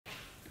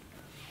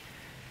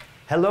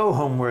Hello,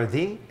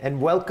 Homeworthy, and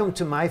welcome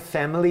to my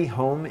family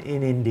home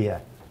in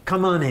India.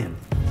 Come on in.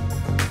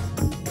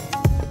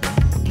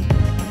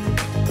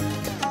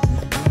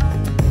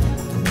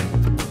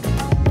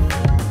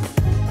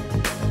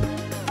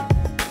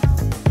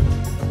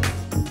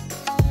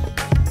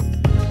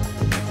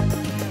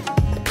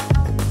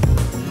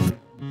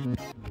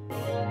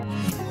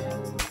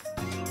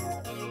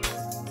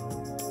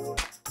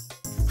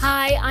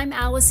 Hi, I'm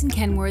Allison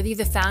Kenworthy,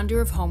 the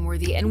founder of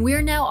Homeworthy, and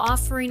we're now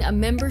offering a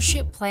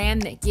membership plan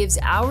that gives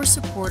our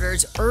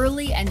supporters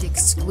early and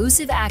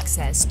exclusive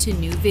access to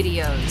new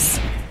videos.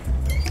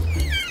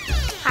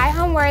 Hi,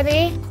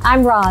 Homeworthy.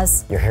 I'm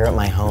Roz. You're here at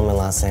my home in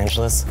Los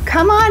Angeles?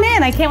 Come on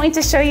in. I can't wait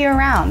to show you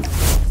around.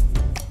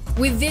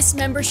 With this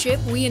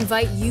membership, we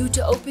invite you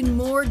to open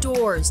more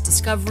doors,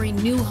 discovering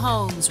new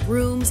homes,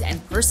 rooms,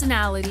 and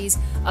personalities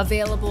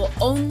available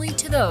only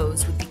to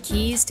those with the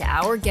keys to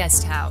our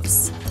guest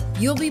house.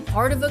 You'll be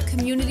part of a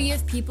community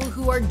of people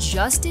who are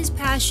just as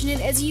passionate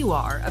as you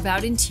are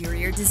about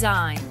interior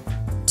design.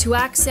 To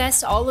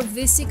access all of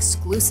this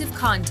exclusive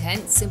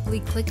content,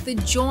 simply click the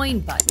Join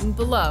button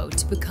below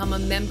to become a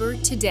member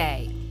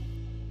today.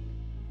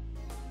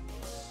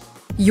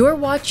 You're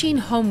watching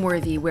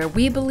Homeworthy, where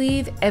we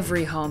believe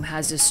every home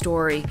has a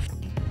story.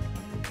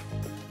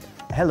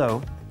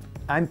 Hello,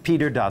 I'm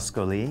Peter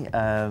Doskoli,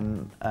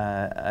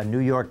 a New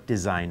York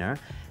designer,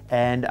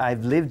 and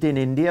I've lived in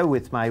India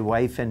with my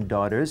wife and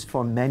daughters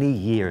for many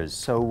years.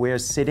 So we're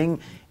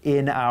sitting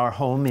in our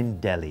home in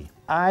Delhi.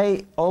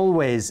 I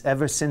always,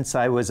 ever since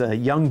I was a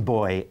young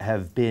boy,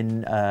 have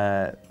been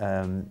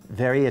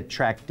very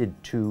attracted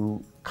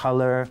to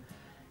color,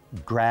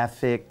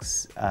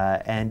 graphics,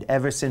 and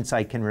ever since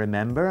I can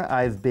remember,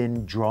 I've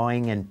been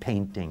drawing and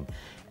painting.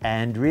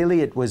 And really,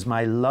 it was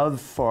my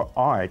love for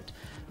art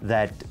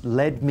that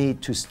led me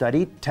to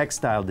study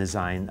textile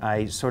design.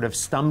 I sort of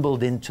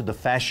stumbled into the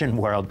fashion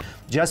world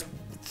just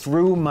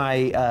through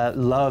my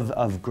love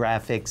of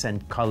graphics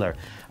and color.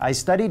 I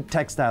studied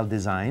textile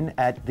design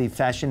at the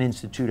Fashion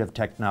Institute of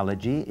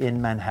Technology in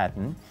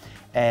Manhattan,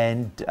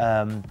 and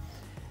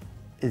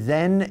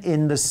then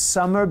in the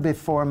summer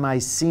before my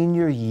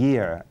senior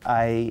year,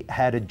 I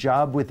had a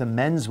job with a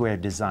menswear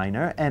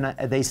designer, and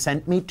they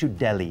sent me to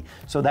Delhi.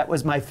 So that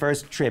was my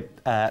first trip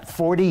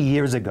 40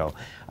 years ago.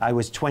 I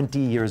was 20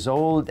 years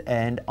old,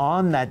 and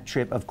on that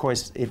trip, of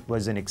course, it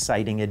was an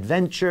exciting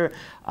adventure.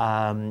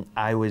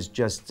 I was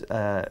just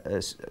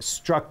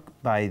struck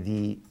by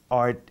the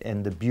art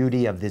and the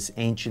beauty of this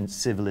ancient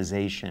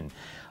civilization.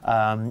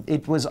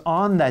 It was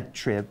on that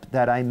trip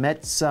that I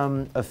met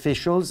some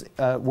officials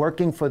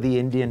working for the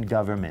Indian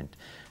government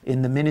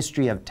in the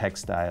Ministry of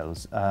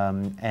Textiles,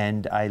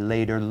 and I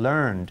later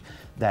learned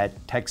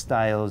that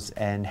textiles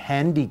and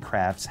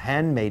handicrafts,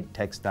 handmade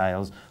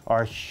textiles,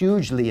 are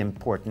hugely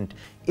important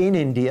in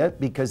India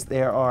because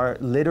there are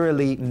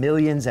literally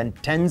millions and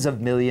tens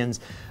of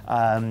millions,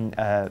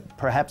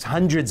 perhaps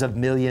hundreds of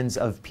millions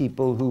of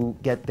people who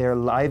get their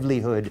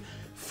livelihood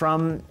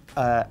from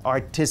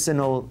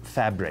artisanal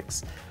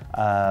fabrics.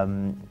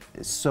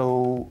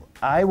 So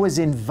I was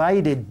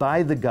invited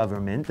by the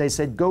government. They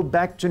said, go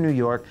back to New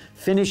York,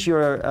 finish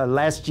your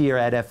last year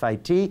at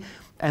FIT,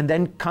 and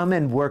then come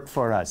and work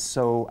for us.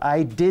 So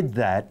I did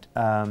that,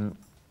 and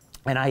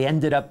I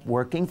ended up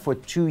working for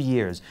 2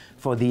 years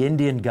for the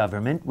Indian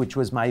government, which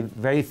was my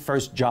very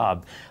first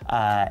job.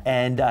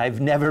 And I've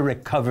never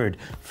recovered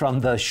from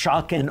the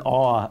shock and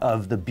awe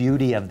of the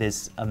beauty of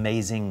this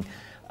amazing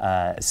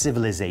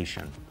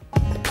civilization.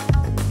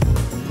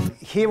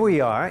 Here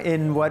we are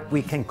in what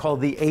we can call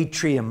the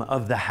atrium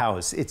of the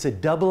house. It's a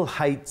double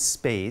height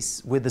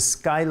space with a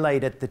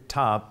skylight at the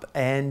top,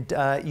 and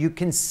you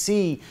can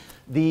see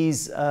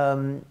these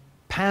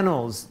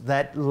panels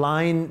that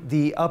line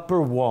the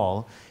upper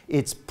wall.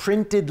 It's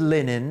printed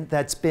linen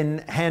that's been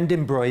hand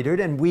embroidered,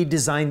 and we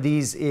designed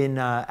these in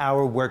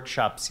our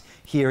workshops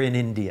here in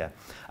India.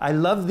 I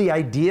love the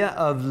idea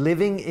of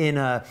living in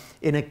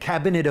a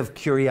cabinet of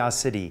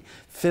curiosity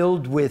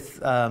filled with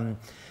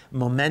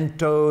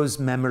mementos,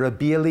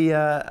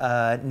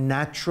 memorabilia,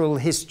 natural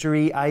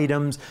history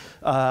items,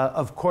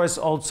 of course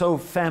also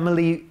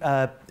family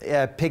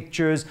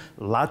pictures,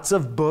 lots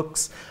of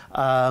books,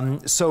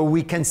 so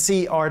we can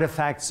see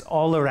artifacts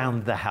all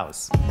around the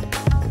house.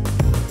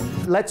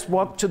 Let's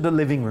walk to the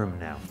living room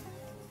now.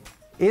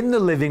 In the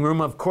living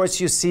room, of course,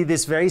 you see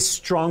this very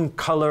strong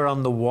color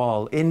on the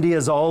wall. India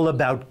is all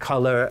about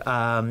color,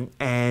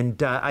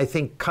 and I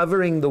think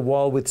covering the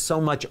wall with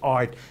so much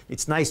art,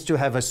 it's nice to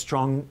have a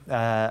strong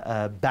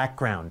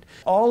background.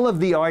 All of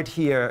the art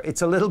here,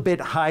 it's a little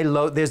bit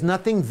high-low. There's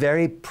nothing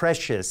very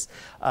precious,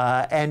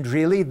 and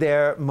really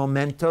they're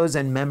mementos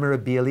and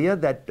memorabilia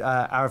that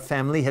our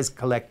family has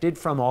collected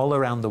from all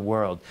around the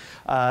world.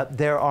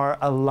 There are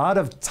a lot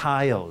of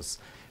tiles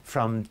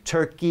from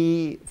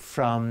Turkey,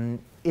 from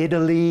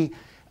Italy,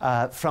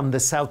 from the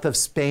south of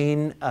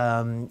Spain,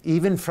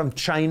 even from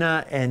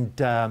China and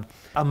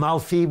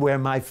Amalfi, where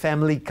my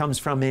family comes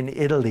from in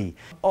Italy.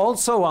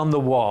 Also on the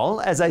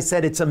wall, as I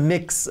said, it's a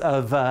mix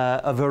of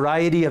a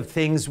variety of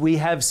things. We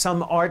have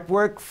some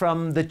artwork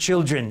from the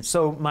children.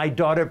 So my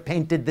daughter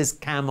painted this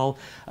camel.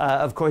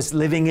 Of course,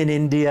 living in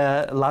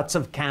India, lots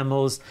of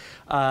camels.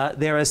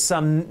 There are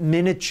some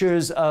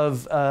miniatures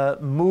of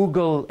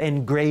Mughal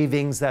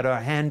engravings that are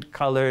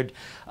hand-colored.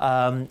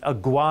 A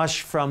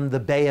gouache from the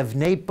Bay of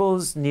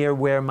Naples, near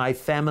where my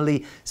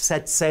family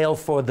set sail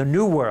for the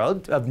New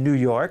World of New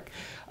York.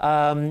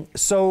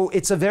 So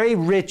it's a very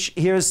rich,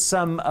 here's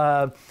some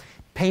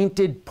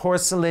painted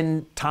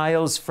porcelain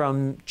tiles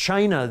from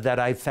China that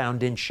I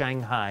found in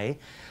Shanghai.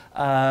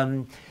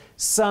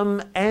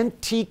 Some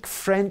antique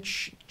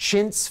French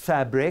chintz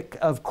fabric.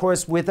 Of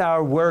course, with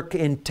our work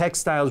in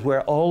textiles,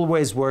 we're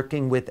always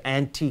working with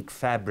antique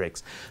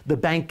fabrics. The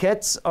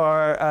banquettes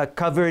are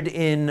covered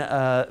in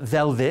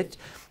velvet.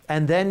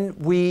 And then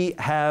we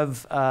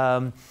have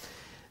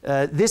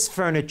this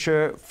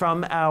furniture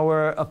from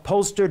our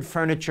upholstered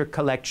furniture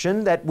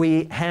collection that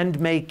we hand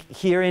make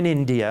here in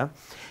India.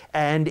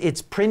 And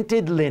it's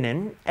printed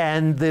linen,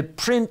 and the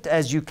print,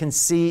 as you can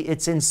see,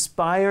 it's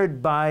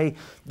inspired by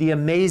the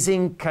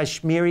amazing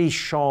Kashmiri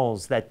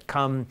shawls that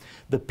come,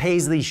 the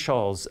paisley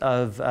shawls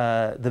of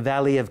the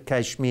Valley of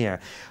Kashmir.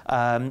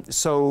 The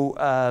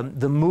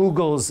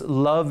Mughals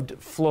loved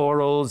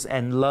florals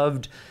and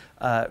loved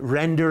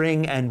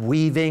rendering and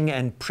weaving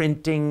and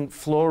printing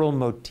floral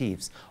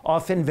motifs,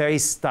 often very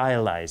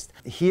stylized.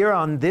 Here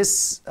on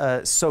this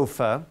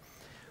sofa,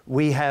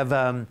 we have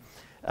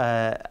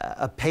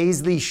a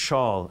paisley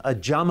shawl, a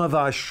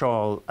Jamava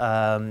shawl,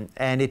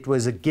 and it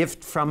was a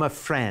gift from a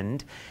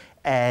friend,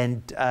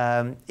 and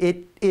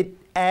it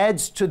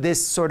adds to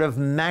this sort of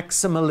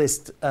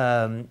maximalist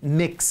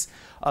mix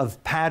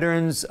of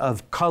patterns,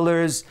 of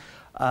colors,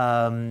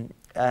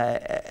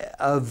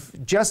 of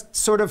just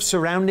sort of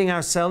surrounding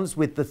ourselves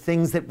with the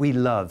things that we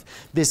love.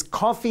 This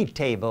coffee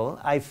table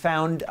I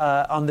found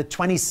on the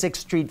 26th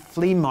Street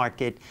Flea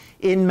Market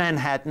in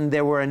Manhattan.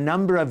 There were a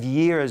number of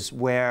years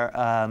where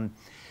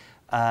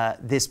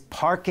this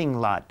parking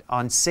lot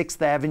on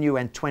 6th Avenue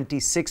and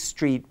 26th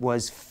Street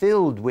was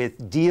filled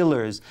with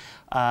dealers,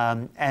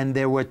 and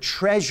there were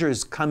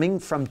treasures coming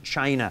from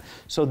China.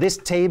 So this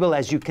table,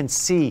 as you can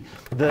see,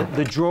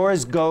 the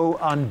drawers go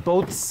on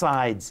both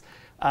sides.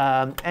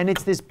 And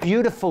it's this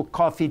beautiful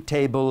coffee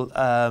table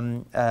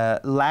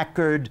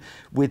lacquered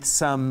with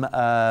some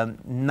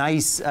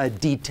nice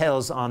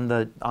details on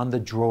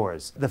the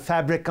drawers. The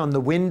fabric on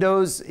the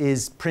windows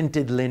is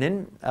printed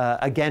linen,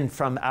 again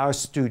from our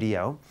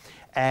studio.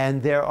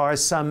 And there are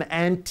some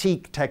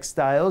antique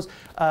textiles.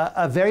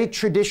 A very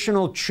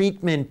traditional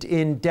treatment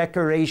in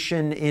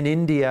decoration in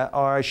India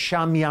are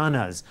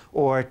shamyanas,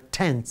 or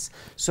tents.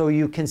 So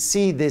you can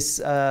see this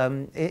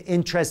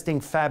interesting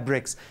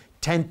fabrics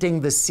tenting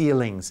the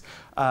ceilings.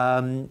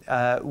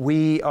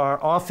 We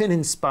are often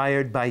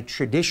inspired by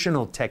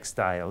traditional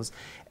textiles.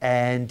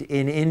 And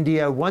in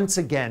India, once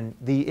again,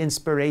 the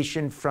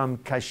inspiration from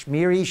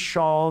Kashmiri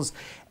shawls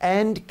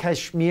and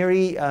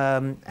Kashmiri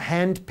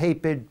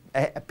hand-painted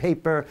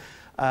paper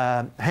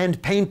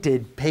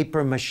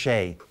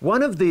mache.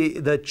 One of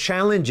the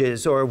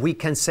challenges, or we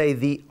can say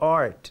the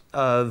art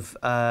of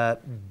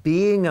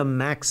being a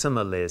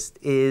maximalist,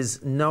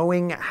 is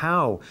knowing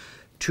how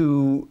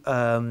to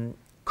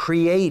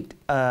create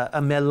a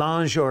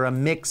melange or a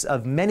mix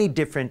of many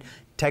different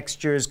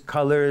textures,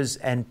 colors,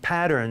 and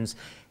patterns,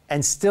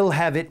 and still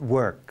have it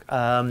work.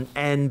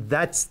 And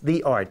that's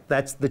the art,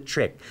 that's the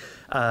trick.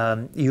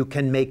 You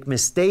can make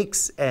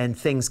mistakes and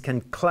things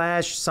can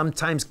clash.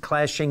 Sometimes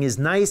clashing is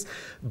nice,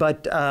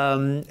 but,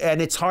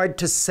 and it's hard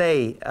to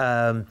say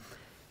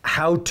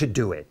how to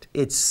do it.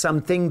 It's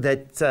something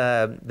that,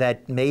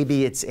 that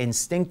maybe it's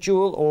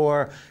instinctual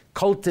or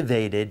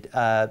cultivated,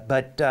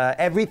 but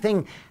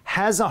everything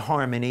has a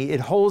harmony. It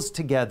holds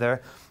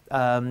together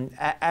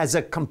as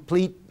a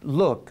complete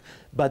look,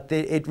 but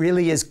it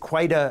really is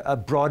quite a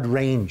broad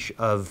range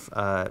of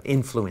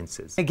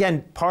influences.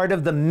 Again, part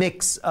of the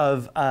mix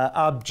of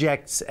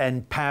objects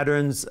and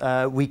patterns,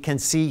 we can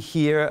see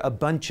here a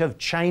bunch of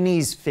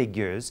Chinese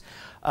figures.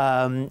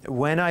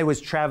 When I was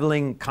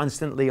traveling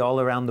constantly all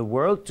around the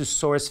world to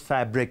source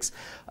fabrics,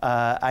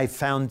 I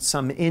found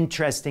some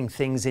interesting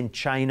things in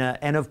China.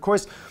 And of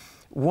course,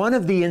 one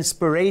of the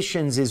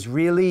inspirations is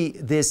really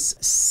this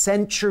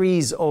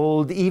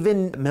centuries-old,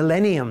 even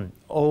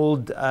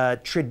millennium-old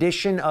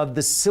tradition of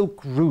the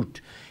Silk Route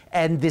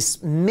and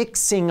this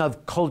mixing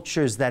of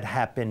cultures that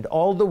happened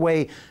all the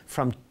way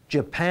from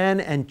Japan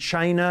and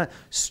China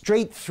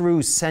straight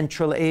through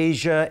Central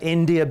Asia,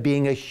 India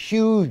being a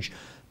huge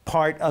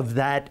part of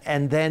that,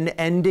 and then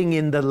ending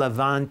in the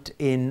Levant,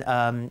 in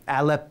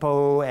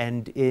Aleppo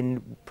and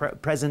in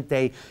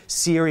present-day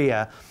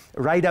Syria,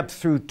 right up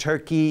through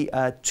Turkey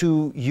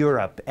to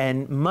Europe.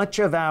 And much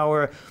of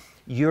our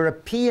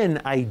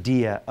European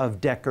idea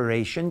of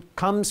decoration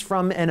comes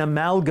from an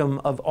amalgam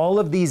of all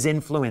of these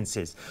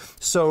influences.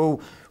 So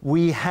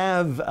we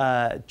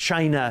have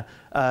China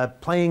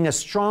playing a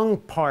strong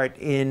part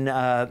in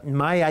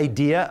my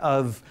idea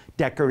of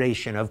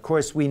decoration. Of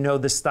course, we know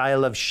the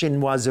style of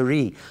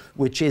chinoiserie,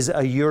 which is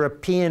a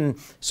European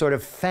sort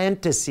of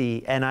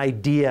fantasy and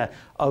idea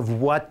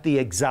of what the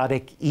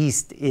exotic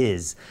East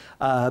is.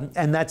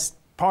 And that's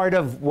part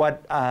of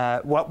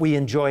what we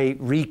enjoy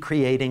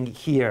recreating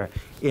here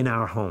in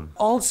our home.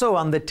 Also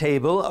on the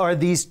table are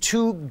these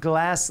two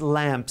glass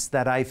lamps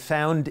that I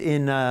found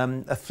in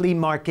a flea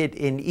market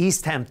in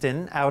East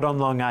Hampton, out on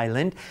Long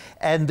Island.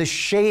 And the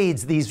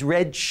shades, these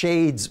red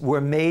shades,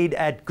 were made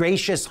at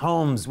Gracious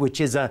Homes, which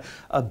is a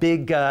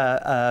big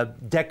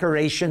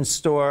decoration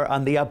store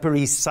on the Upper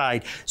East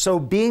Side. So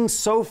being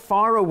so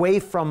far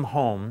away from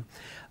home,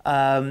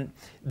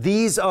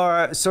 these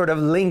are sort of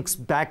links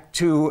back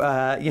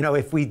to, you know,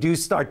 if we do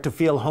start to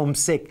feel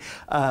homesick,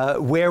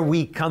 where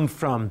we come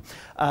from.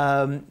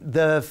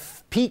 The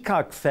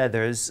peacock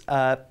feathers,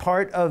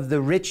 part of the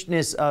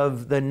richness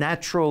of the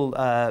natural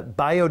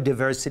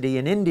biodiversity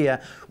in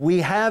India,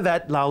 we have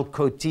at Lal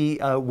Kothi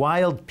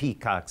wild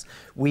peacocks.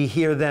 We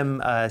hear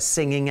them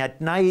singing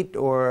at night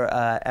or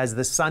as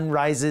the sun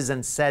rises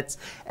and sets.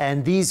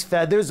 And these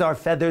feathers are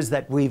feathers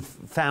that we've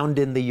found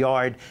in the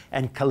yard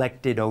and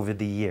collected over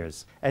the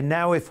years. And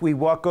now if we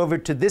walk over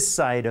to this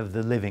side of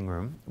the living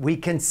room, we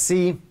can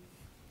see,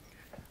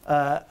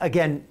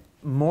 again,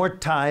 more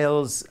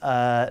tiles.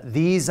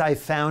 These I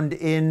found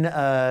in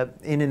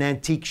an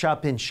antique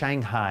shop in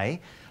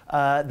Shanghai.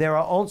 There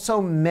are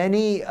also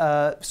many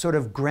sort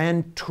of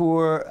grand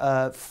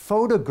tour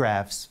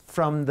photographs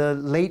from the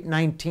late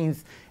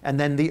 19th and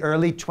then the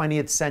early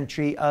 20th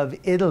century of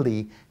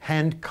Italy,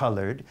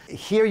 hand-colored.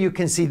 Here you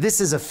can see, this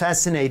is a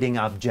fascinating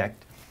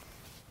object.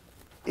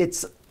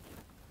 It's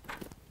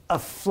a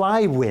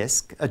fly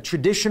whisk, a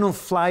traditional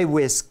fly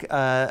whisk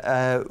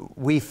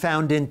we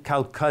found in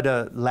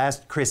Calcutta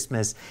last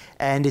Christmas,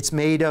 and it's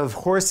made of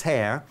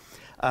horsehair,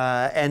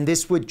 and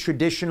this would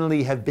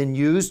traditionally have been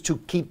used to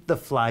keep the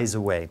flies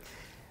away.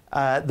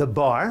 The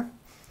bar,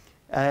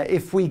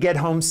 if we get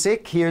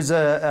homesick, here's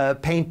a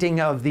painting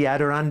of the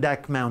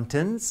Adirondack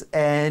Mountains,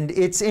 and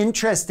it's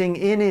interesting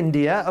in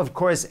India, of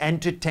course,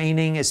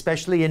 entertaining,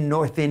 especially in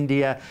North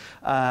India.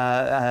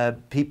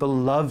 People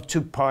love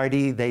to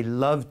party, they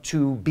love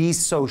to be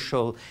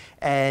social,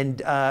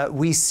 and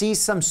we see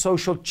some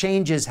social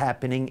changes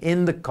happening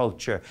in the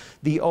culture.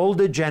 The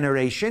older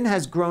generation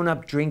has grown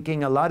up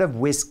drinking a lot of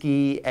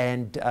whiskey,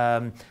 and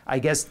I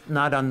guess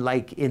not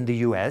unlike in the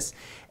US.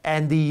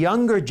 And the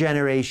younger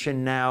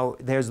generation now,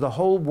 there's the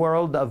whole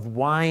world of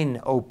wine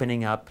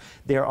opening up.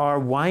 There are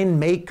wine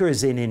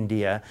makers in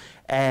India,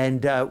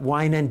 and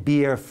wine and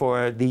beer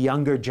for the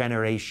younger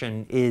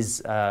generation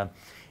is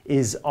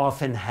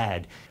often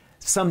had.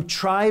 Some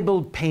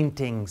tribal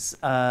paintings,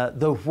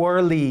 the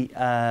Worli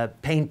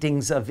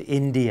paintings of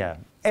India.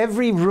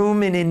 Every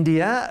room in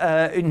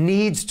India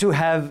needs to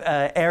have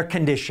air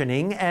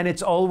conditioning, and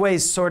it's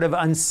always sort of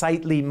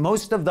unsightly.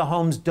 Most of the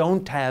homes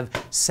don't have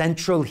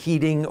central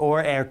heating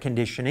or air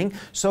conditioning,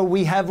 so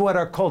we have what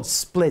are called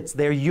splits.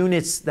 They're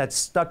units that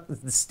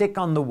stick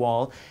on the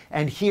wall,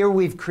 and here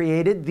we've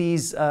created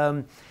these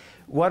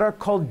what are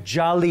called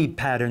jali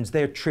patterns.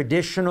 They're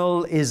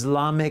traditional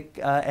Islamic,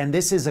 and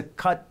this is a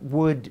cut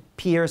wood,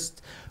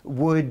 pierced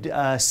wood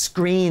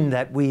screen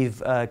that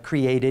we've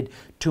created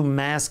to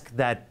mask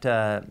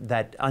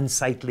that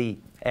unsightly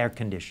air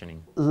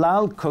conditioning.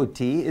 Lal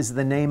Kothi is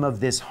the name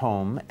of this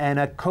home, and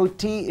a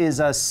koti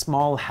is a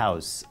small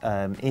house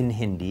in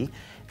Hindi,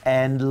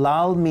 and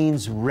Lal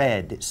means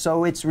red,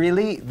 so it's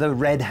really the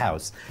red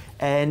house.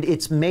 And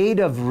it's made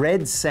of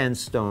red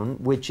sandstone,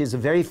 which is a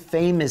very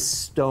famous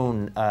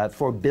stone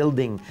for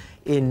building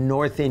in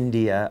North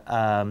India.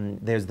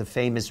 There's the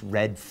famous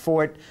Red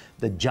Fort,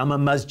 the Jama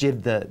Masjid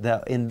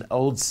in the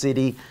Old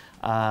City.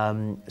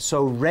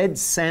 So red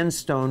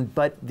sandstone,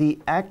 but the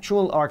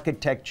actual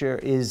architecture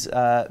is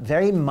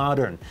very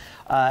modern.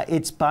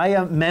 It's by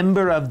a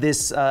member of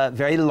this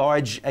very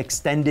large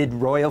extended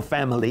royal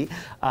family,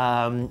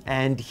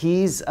 and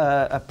he's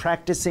a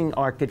practicing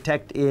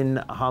architect in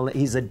Holland.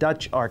 He's a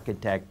Dutch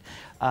architect.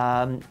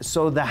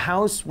 So the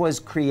house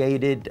was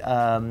created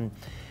in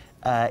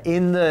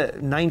the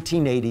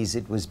 1980s.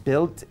 It was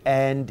built,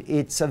 and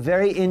it's a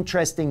very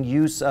interesting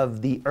use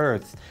of the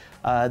earth.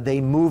 They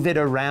move it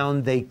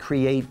around, they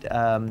create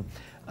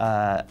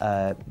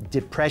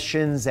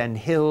depressions and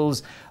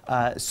hills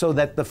so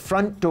that the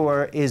front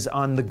door is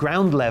on the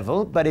ground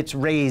level, but it's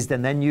raised,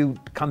 and then you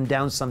come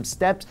down some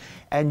steps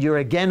and you're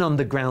again on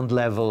the ground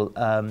level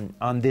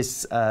on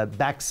this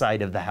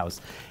backside of the house.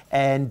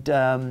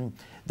 And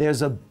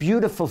there's a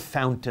beautiful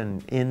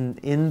fountain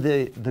in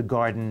the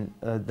garden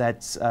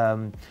that's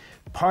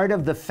part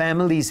of the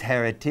family's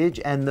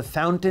heritage, and the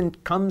fountain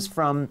comes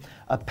from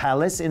a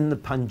palace in the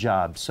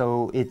Punjab.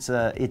 So it's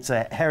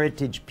a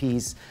heritage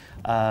piece,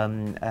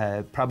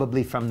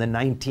 probably from the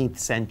 19th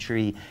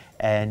century,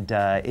 And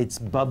it's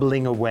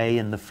bubbling away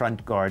in the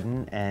front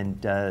garden,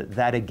 and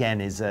that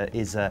again it's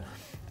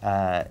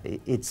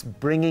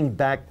bringing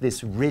back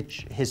this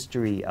rich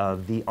history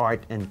of the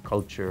art and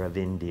culture of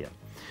India.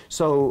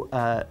 So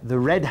the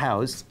Red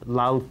House,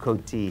 Lal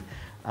Kothi,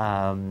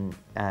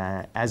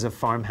 as a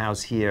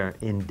farmhouse here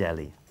in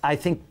Delhi. I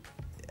think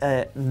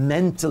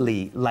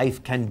mentally,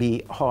 life can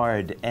be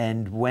hard,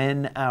 and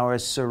when our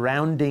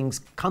surroundings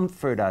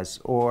comfort us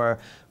or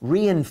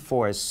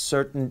reinforce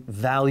certain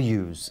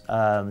values,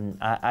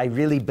 I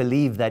really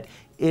believe that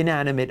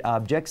inanimate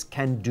objects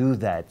can do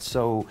that.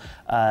 So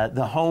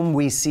the home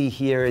we see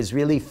here is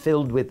really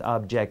filled with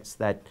objects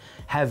that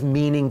have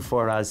meaning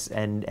for us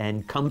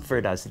and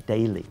comfort us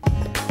daily.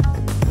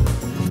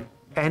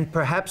 And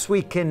perhaps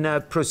we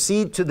can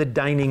proceed to the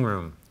dining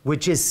room,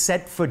 which is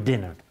set for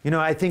dinner. You know,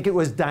 I think it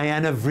was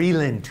Diana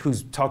Vreeland who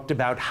talked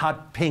about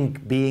hot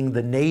pink being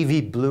the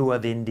navy blue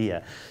of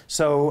India.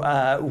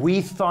 So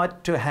we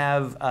thought to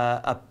have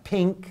a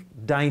pink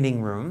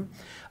dining room,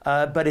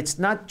 but it's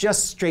not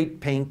just straight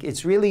pink,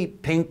 it's really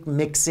pink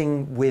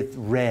mixing with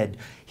red.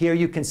 Here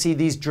you can see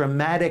these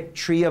dramatic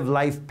tree of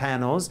life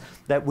panels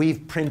that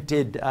we've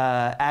printed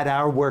at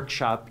our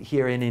workshop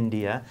here in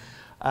India.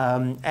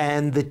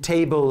 And the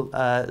table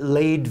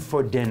laid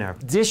for dinner.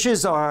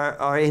 Dishes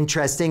are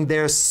interesting.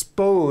 They're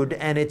spode,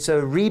 and it's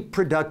a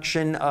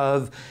reproduction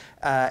of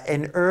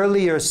an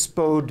earlier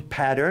spode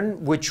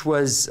pattern, which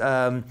was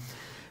made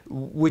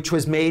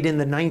in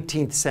the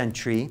 19th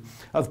century.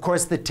 Of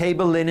course, the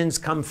table linens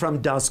come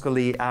from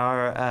Dascoli,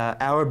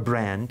 our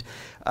brand.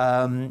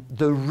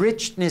 The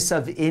richness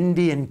of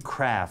Indian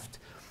craft,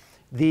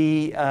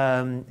 the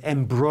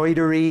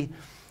embroidery,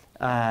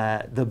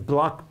 the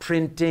block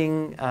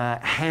printing,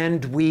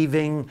 hand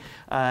weaving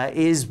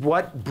is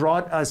what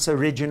brought us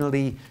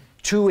originally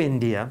to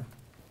India,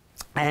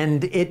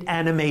 and it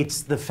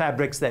animates the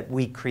fabrics that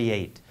we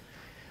create.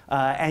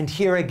 And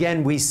here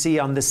again we see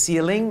on the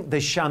ceiling the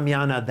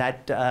shamiana,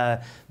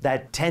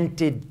 that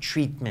tented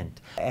treatment.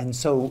 And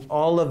so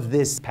all of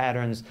these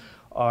patterns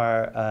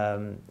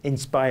are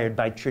inspired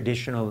by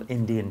traditional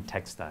Indian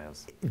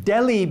textiles.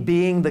 Delhi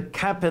being the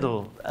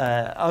capital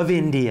of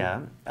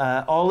India,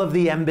 all of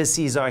the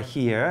embassies are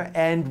here,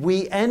 and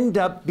we end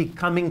up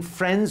becoming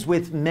friends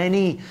with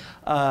many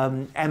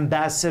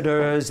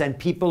ambassadors and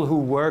people who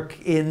work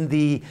in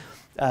the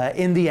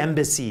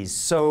embassies.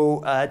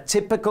 So a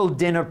typical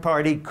dinner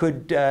party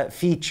could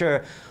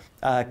feature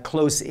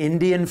close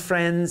Indian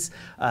friends,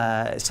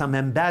 some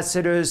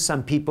ambassadors,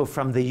 some people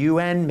from the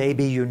UN,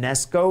 maybe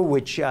UNESCO,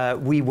 which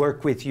we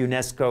work with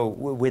UNESCO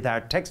with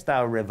our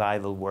textile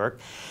revival work.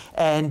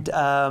 And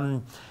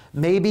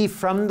maybe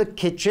from the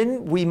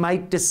kitchen, we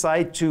might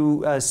decide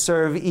to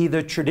serve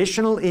either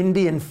traditional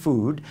Indian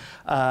food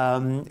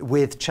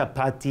with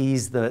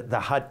chapatis, the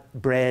hot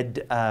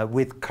bread,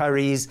 with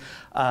curries.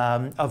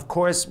 Of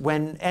course,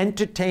 when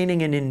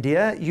entertaining in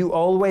India, you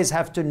always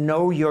have to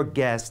know your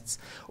guests,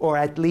 or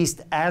at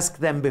least ask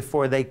them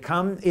before they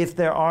come if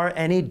there are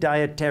any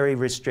dietary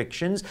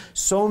restrictions.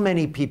 So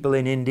many people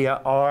in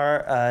India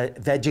are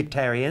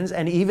vegetarians,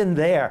 and even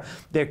there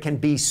can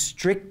be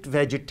strict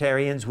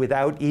vegetarians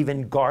without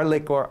even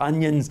garlic or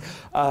onions.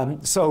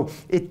 So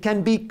it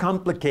can be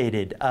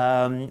complicated.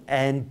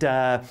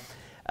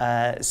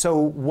 So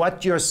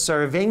what you're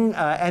serving,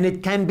 and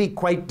it can be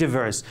quite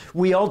diverse.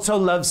 We also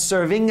love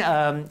serving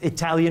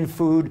Italian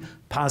food,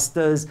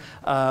 pastas,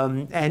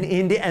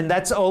 and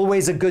that's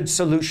always a good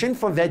solution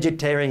for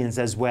vegetarians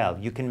as well.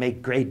 You can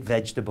make great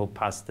vegetable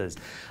pastas.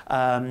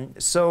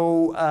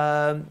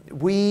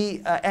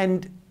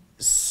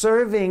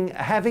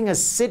 Having a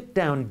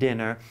sit-down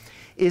dinner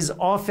is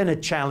often a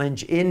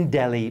challenge in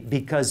Delhi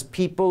because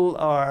people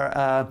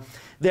are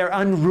they're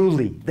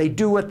unruly. They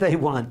do what they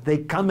want. They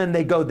come and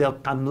they go. They'll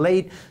come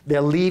late.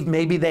 They'll leave.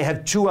 Maybe they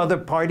have 2 other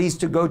parties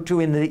to go to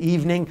in the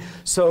evening.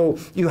 So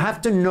you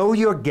have to know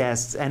your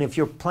guests. And if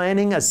you're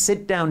planning a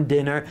sit-down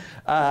dinner,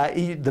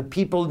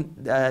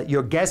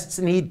 your guests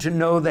need to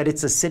know that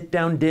it's a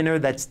sit-down dinner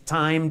that's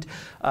timed.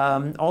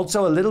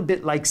 Also, a little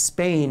bit like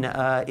Spain,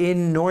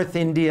 in North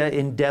India,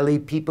 in Delhi,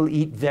 people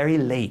eat very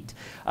late.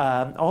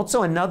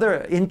 Also,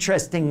 another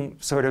interesting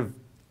sort of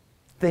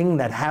thing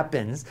that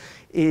happens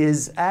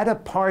is at a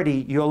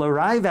party, you'll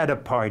arrive at a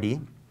party,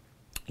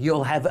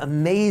 you'll have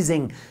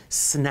amazing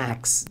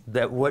snacks,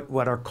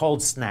 what are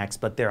called snacks,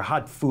 but they're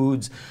hot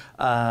foods,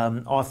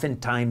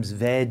 oftentimes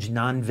veg,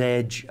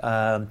 non-veg,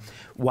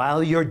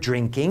 while you're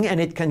drinking, and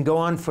it can go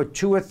on for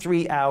 2 or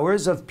 3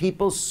 hours of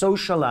people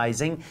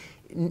socializing,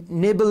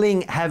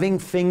 nibbling, having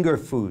finger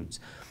foods.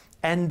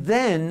 And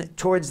then,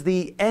 towards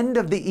the end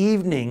of the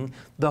evening,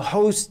 the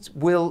host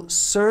will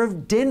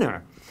serve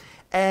dinner.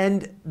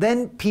 And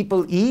then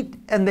people eat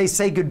and they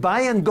say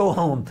goodbye and go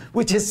home,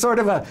 which is sort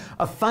of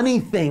a funny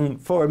thing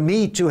for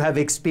me to have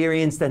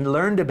experienced and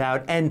learned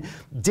about. And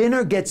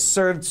dinner gets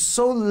served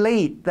so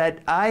late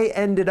that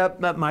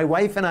my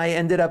wife and I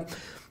ended up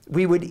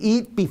we would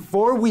eat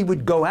before we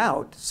would go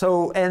out.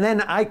 So, and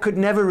then I could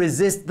never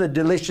resist the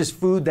delicious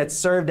food that's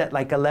served at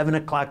like 11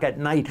 o'clock at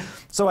night.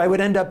 So I would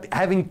end up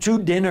having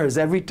 2 dinners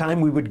every time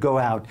we would go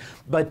out.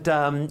 But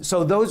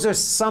so those are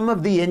some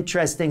of the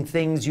interesting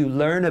things you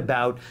learn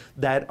about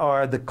that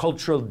are the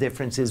cultural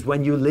differences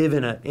when you live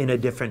in a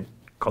different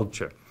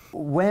culture.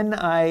 When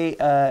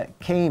I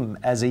came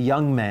as a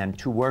young man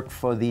to work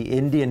for the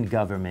Indian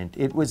government,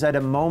 it was at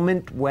a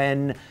moment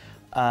when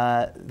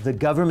the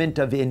government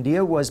of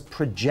India was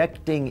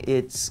projecting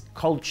its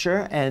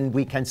culture and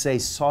we can say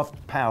soft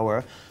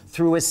power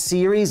through a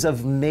series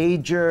of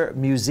major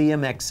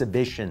museum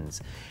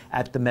exhibitions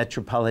at the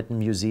Metropolitan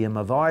Museum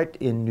of Art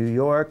in New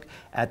York,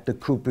 at the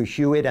Cooper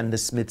Hewitt and the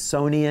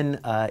Smithsonian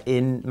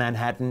in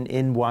Manhattan,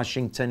 in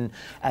Washington,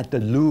 at the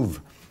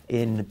Louvre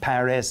in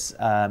Paris,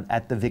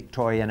 at the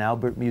Victoria and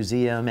Albert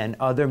Museum, and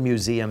other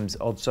museums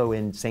also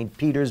in St.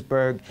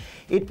 Petersburg.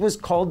 It was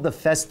called the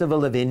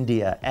Festival of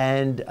India,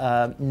 and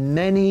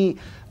many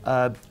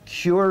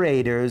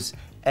curators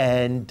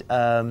and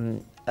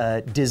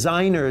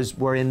designers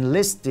were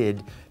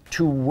enlisted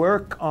to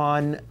work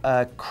on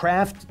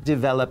craft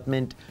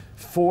development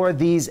for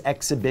these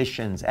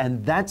exhibitions,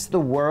 and that's the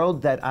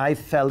world that I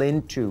fell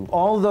into.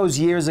 All those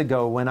years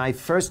ago, when I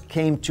first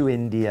came to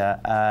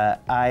India,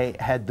 I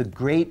had the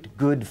great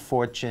good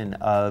fortune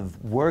of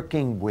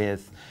working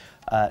with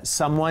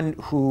someone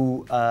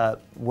who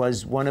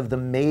was one of the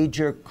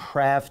major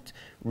craft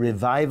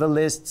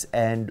revivalists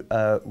and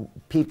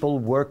people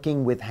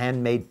working with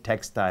handmade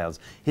textiles.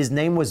 His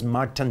name was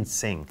Martin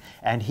Singh,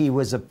 and he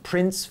was a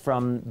prince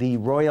from the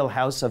royal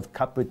house of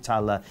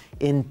Kapurthala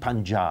in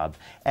Punjab.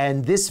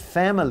 And this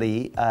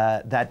family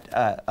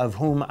of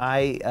whom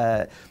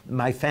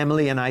my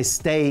family and I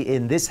stay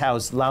in this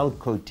house, Lal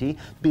Kothi,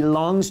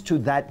 belongs to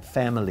that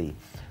family.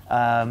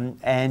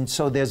 And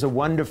so there's a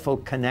wonderful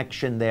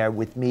connection there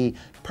with me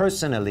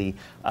personally,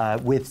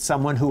 with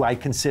someone who I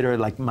consider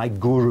like my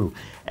guru.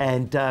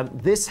 And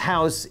this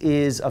house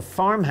is a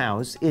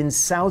farmhouse in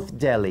South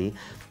Delhi.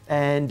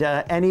 And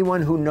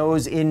anyone who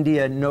knows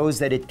India knows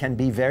that it can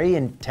be very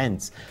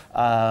intense.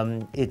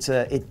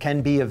 It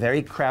can be a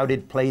very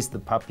crowded place. The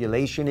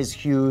population is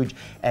huge.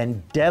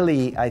 And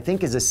Delhi, I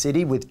think, is a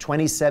city with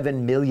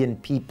 27 million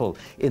people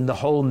in the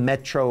whole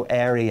metro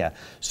area.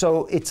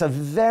 So it's a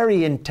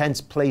very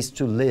intense place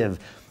to live.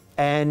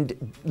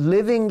 And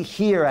living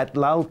here at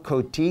Lal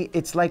Kothi,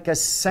 it's like a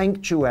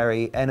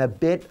sanctuary and a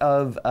bit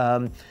of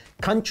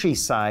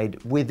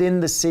countryside within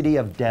the city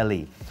of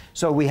Delhi.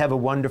 So we have a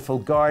wonderful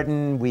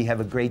garden, we have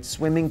a great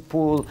swimming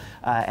pool,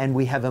 and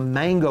we have a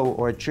mango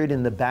orchard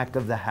in the back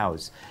of the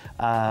house.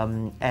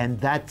 And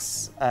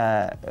that's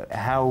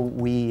how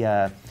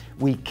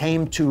we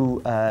came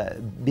to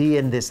be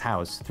in this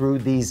house, through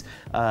these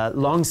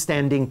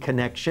long-standing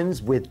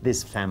connections with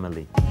this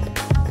family.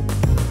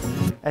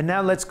 And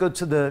now let's go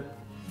to the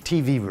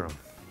TV room.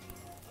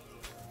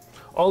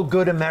 All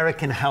good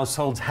American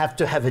households have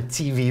to have a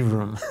TV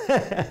room.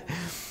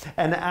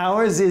 And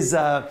ours is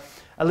a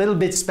little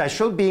bit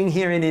special. Being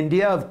here in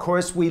India, of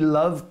course, we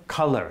love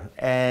color.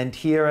 And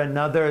here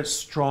another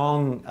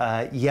strong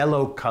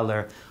yellow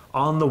color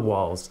on the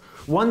walls.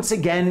 Once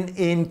again,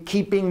 in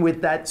keeping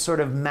with that sort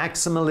of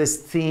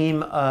maximalist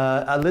theme,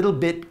 a little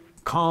bit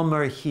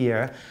calmer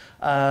here.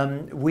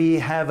 We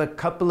have a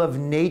couple of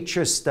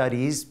nature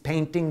studies,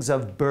 paintings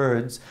of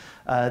birds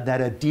that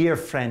a dear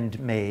friend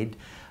made.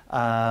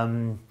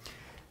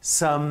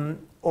 Some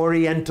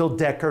oriental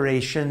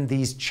decoration,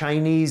 these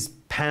Chinese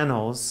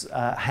panels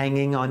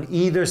hanging on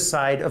either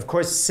side. Of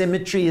course,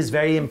 symmetry is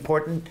very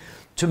important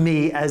to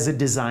me as a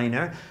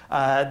designer.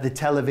 The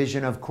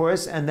television, of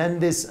course, and then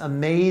this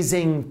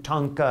amazing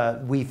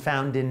tanka we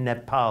found in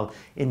Nepal,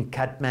 in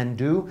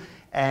Kathmandu.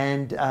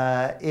 And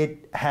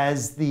it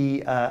has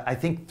the, I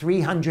think,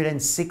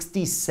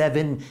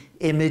 367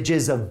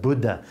 images of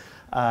Buddha.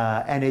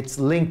 And it's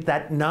linked,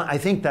 I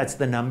think that's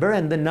the number,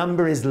 and the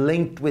number is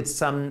linked with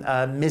some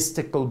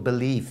mystical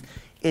belief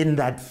in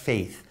that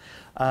faith.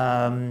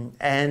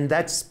 And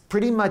that's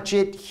pretty much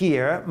it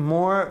here.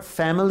 More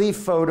family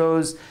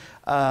photos.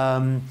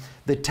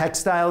 The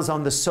textiles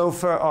on the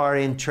sofa are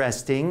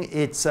interesting.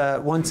 It's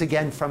once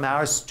again from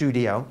our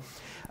studio.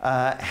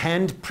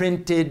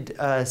 Hand-printed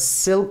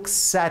silk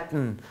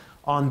satin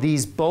on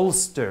these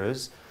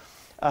bolsters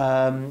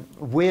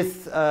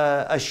with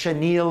a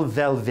chenille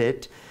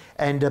velvet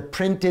and a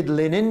printed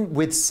linen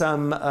with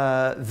some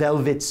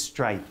velvet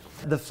stripe.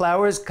 The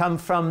flowers come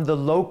from the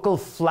local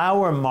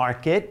flower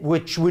market,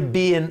 which would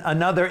be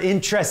another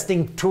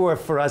interesting tour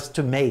for us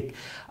to make.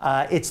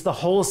 It's the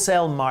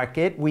wholesale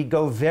market. We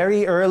go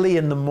very early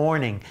in the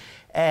morning,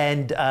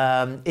 and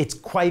it's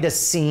quite a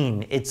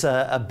scene. It's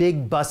a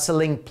big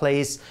bustling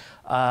place,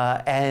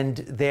 and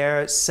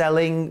they're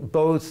selling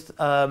both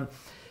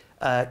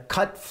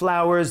cut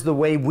flowers the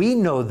way we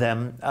know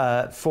them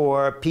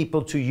for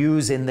people to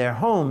use in their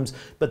homes,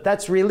 but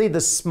that's really the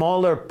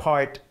smaller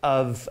part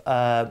of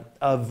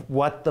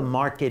what the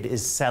market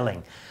is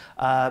selling.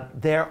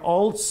 They're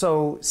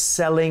also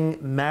selling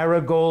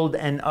marigold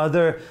and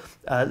other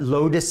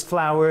lotus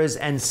flowers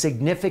and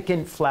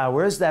significant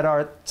flowers that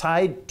are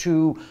tied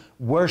to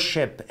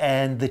worship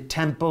and the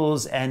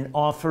temples and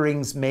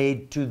offerings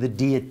made to the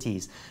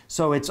deities.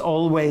 So it's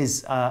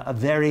always a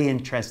very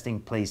interesting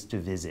place to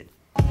visit.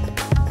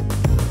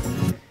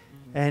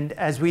 And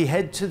as we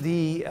head to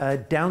the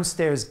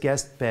downstairs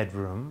guest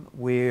bedroom,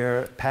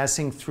 we're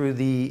passing through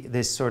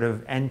this sort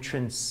of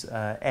entrance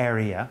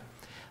area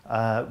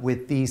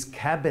with these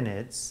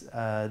cabinets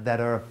that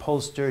are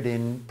upholstered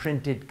in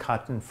printed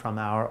cotton from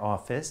our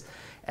office,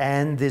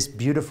 and this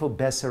beautiful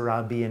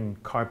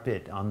Bessarabian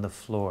carpet on the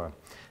floor.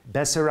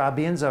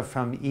 Bessarabians are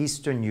from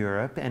Eastern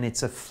Europe, and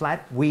it's a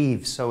flat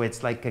weave, so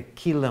it's like a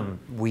kilim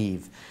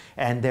weave.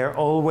 And they're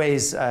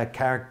always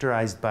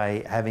characterized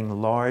by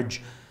having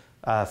large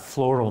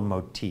floral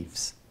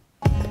motifs.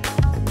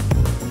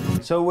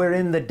 So we're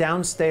in the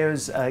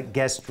downstairs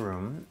guest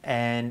room,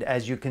 and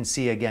as you can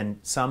see, again,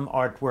 some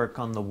artwork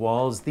on the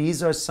walls.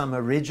 These are some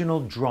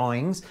original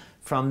drawings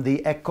from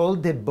the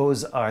École des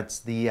Beaux-Arts,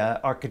 the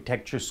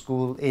architecture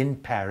school in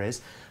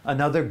Paris.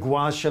 Another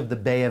gouache of the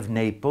Bay of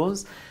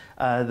Naples,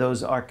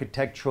 those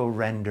architectural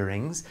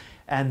renderings.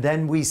 And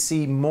then we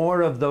see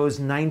more of those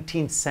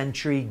 19th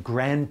century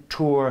grand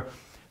tour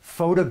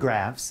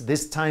photographs,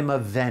 this time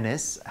of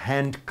Venice,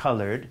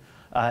 hand-colored,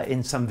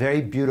 in some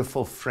very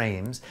beautiful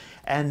frames.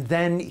 And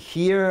then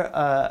here,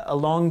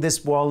 along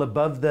this wall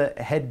above the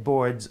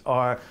headboards,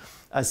 are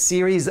a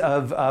series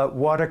of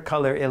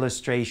watercolor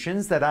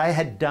illustrations that I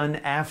had done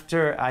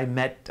after I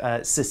met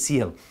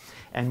Cécile.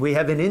 And we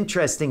have an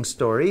interesting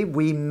story.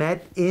 We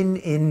met in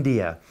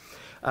India.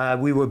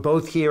 We were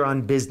both here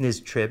on business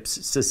trips.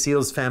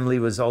 Cécile's family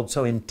was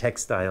also in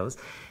textiles.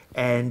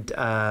 And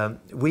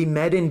we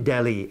met in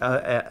Delhi.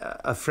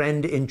 A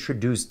friend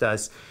introduced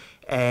us.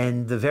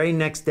 And the very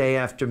next day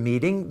after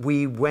meeting,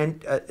 we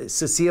went,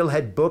 Cécile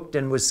had booked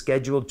and was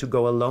scheduled to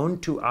go alone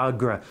to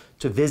Agra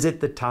to visit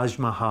the Taj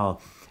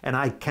Mahal. And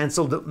I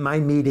canceled my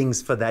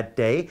meetings for that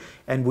day,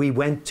 and we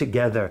went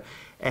together.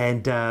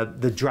 And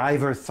the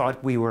driver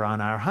thought we were on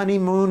our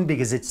honeymoon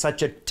because it's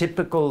such a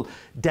typical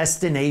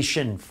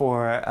destination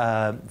for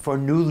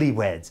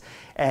newlyweds.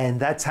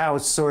 And that's how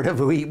sort of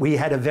we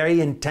had a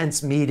very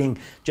intense meeting,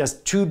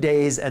 just 2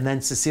 days, and then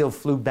Cécile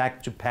flew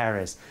back to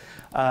Paris.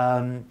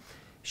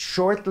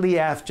 Shortly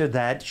after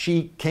that,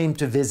 she came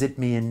to visit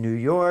me in New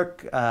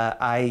York.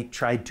 I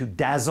tried to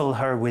dazzle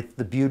her with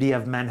the beauty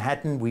of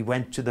Manhattan. We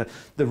went to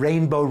the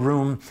Rainbow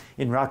Room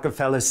in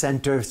Rockefeller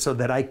Center so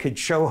that I could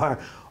show her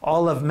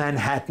all of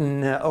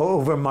Manhattan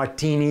over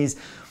martinis.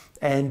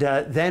 And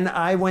then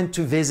I went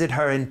to visit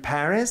her in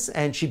Paris,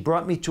 and she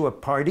brought me to a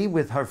party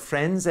with her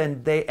friends,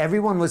 and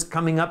everyone was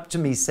coming up to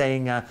me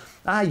saying,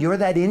 you're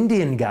that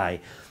Indian guy.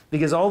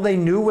 Because all they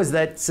knew was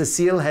that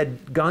Cécile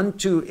had gone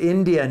to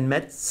India and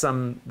met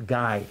some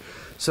guy.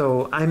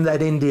 So I'm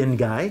that Indian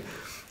guy.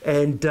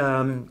 And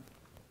then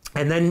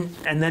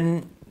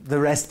the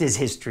rest is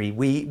history.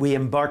 We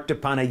embarked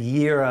upon a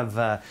year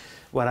of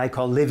what I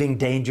call living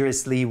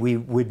dangerously. We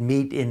would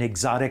meet in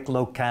exotic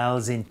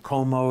locales in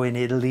Como in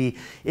Italy,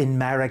 in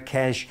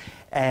Marrakesh,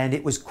 and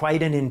it was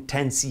quite an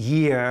intense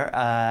year.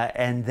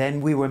 And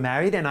then we were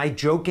married, and I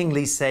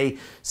jokingly say,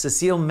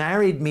 Cécile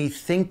married me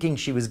thinking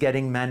she was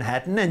getting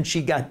Manhattan, and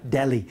she got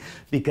Delhi,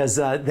 because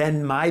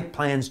then my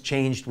plans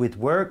changed with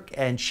work,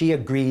 and she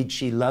agreed.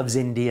 She loves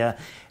India,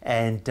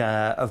 and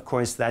of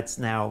course that's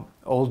now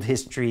old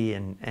history,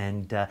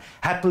 and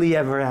happily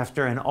ever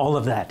after, and all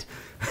of that.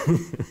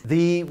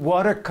 The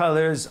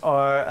watercolors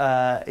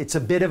are, it's a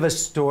bit of a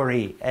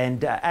story,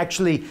 and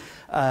actually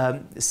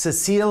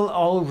Cécile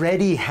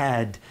already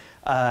had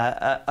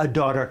a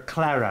daughter,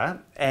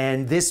 Clara,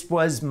 and this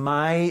was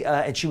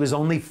and she was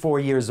only 4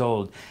 years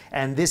old,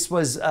 and this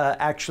was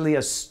actually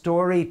a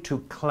story to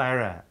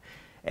Clara,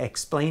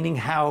 explaining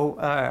how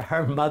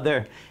her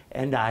mother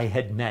and I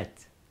had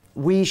met.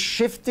 We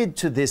shifted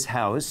to this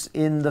house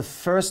in the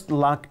first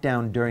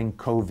lockdown during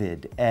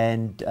COVID,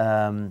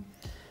 and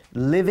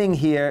living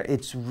here,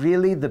 it's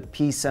really the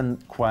peace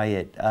and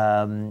quiet.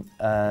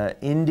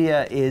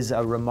 India is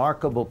a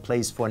remarkable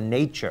place for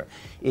nature.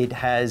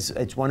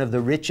 It's one of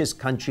the richest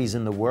countries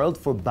in the world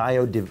for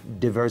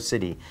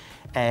biodiversity.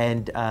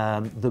 And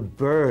the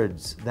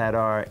birds that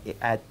are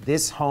at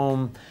this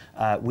home,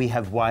 we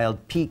have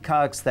wild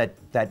peacocks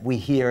that we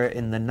hear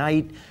in the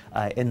night,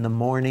 in the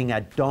morning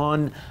at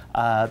dawn.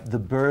 The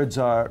birds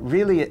are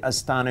really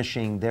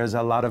astonishing. There's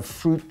a lot of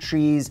fruit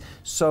trees.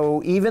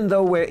 So even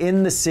though we're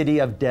in the city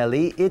of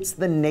Delhi, it's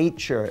the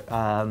nature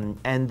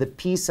and the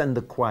peace and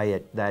the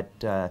quiet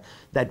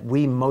that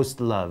we most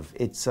love.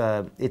 It's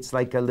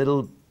like a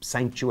little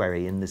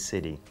sanctuary in the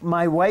city.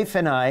 My wife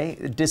and I,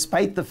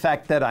 despite the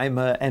fact that I'm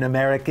an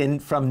American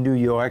from New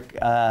York,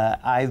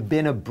 I've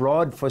been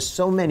abroad for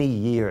so many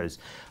years.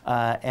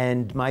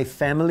 And my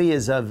family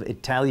is of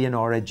Italian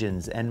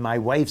origins, and my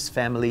wife's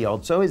family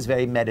also is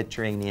very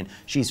Mediterranean.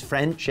 She's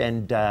French,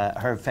 and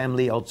her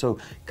family also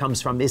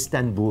comes from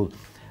Istanbul.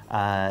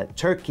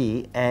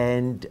 Turkey,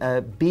 and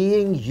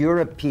being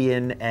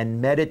European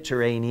and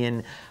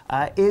Mediterranean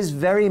is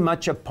very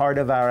much a part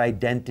of our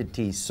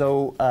identity.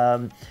 So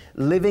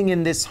living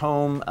in this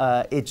home,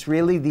 it's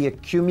really the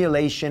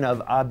accumulation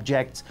of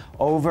objects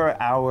over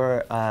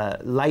our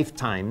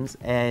lifetimes,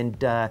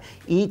 and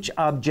each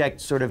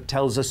object sort of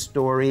tells a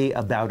story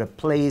about a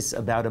place,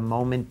 about a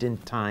moment in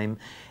time.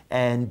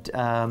 And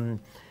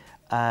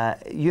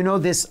you know,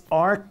 this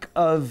arc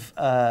of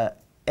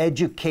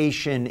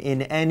education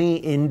in any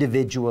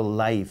individual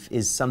life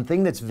is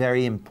something that's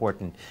very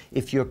important.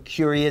 If you're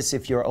curious,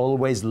 if you're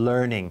always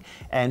learning.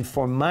 And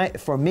for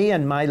me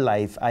and my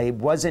life, I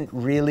wasn't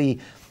really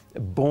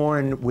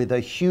born with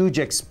a huge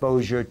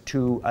exposure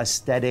to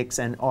aesthetics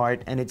and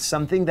art, and it's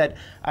something that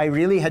I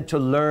really had to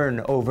learn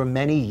over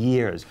many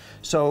years.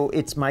 So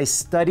it's my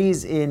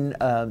studies in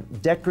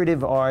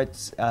decorative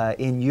arts,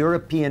 in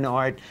European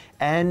art,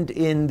 and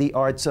in the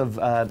arts of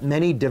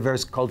many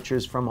diverse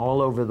cultures from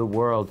all over the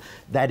world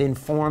that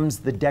informs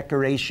the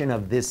decoration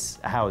of this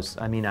house.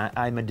 I mean,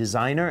 I'm a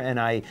designer, and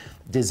I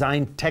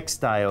design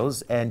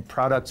textiles and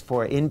products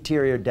for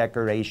interior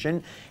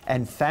decoration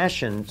and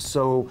fashion.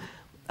 So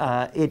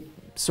it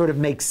sort of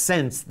makes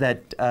sense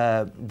that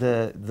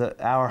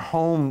our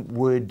home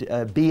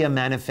would be a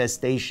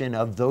manifestation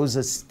of those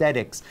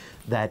aesthetics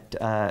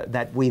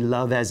that we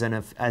love as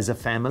a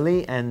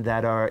family and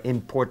that are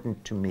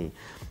important to me.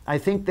 I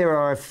think there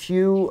are a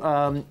few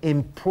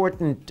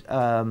important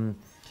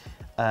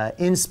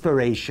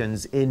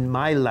inspirations in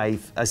my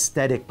life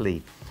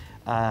aesthetically.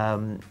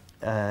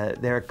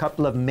 There are a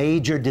couple of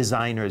major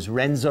designers.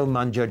 Renzo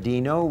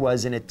Mongiardino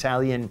was an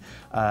Italian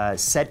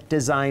set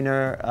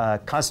designer,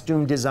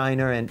 costume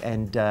designer,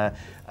 and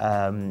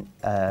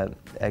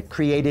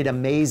created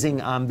amazing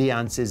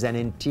ambiances and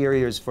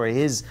interiors for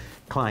his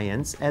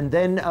clients. And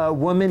then a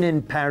woman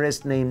in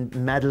Paris named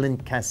Madeleine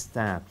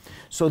Castin.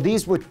 So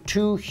these were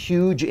two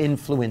huge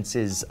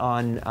influences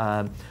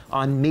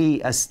on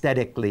me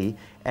aesthetically,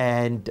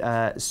 and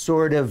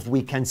sort of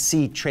we can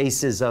see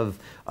traces of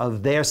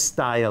their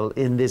style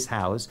in this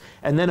house.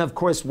 And then, of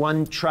course,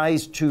 one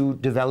tries to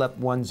develop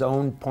one's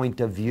own point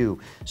of view.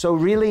 So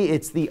really,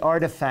 it's the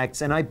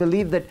artifacts, and I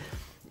believe that,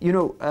 you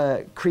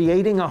know,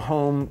 creating a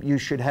home, you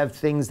should have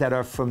things that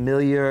are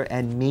familiar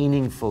and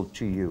meaningful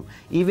to you.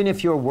 Even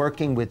if you're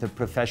working with a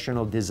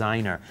professional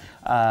designer,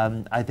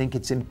 I think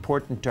it's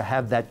important to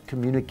have that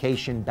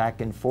communication back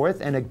and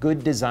forth, and a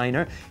good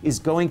designer is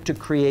going to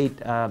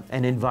create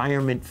an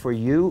environment for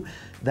you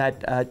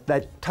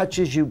that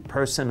touches you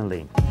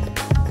personally.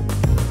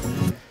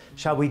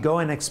 Shall we go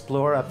and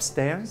explore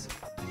upstairs?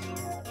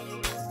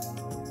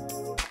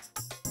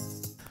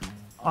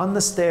 On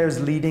the stairs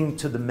leading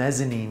to the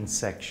mezzanine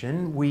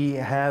section, we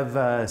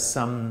have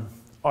some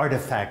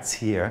artifacts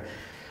here.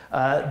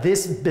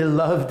 This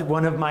beloved,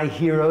 one of my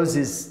heroes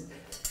is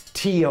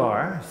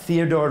TR,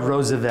 Theodore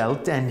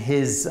Roosevelt, and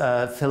his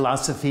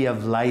philosophy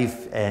of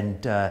life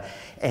and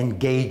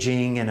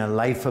engaging, and a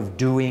life of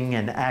doing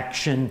and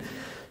action.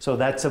 So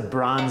that's a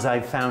bronze I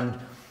found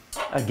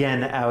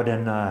again out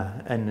in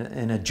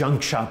a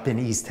junk shop in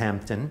East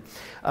Hampton.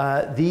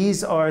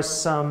 These are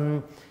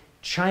some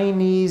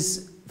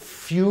Chinese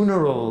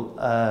funeral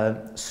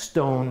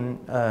stone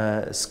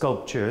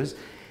sculptures.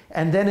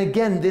 And then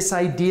again, this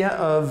idea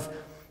of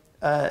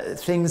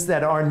things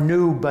that are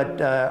new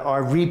but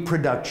are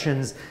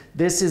reproductions.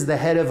 This is the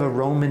head of a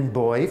Roman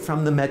boy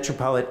from the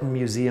Metropolitan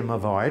Museum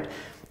of Art.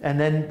 And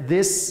then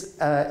this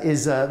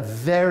is a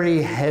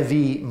very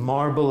heavy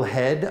marble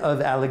head of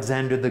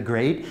Alexander the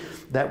Great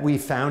that we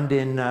found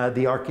in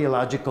the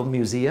Archaeological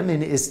Museum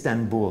in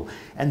Istanbul,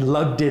 and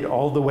lugged it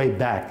all the way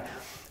back.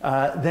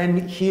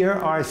 Then here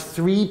are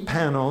 3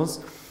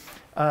 panels,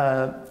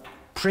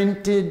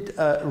 printed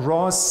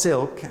raw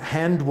silk,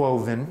 hand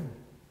woven,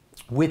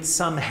 with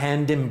some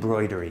hand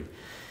embroidery,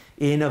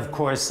 in, of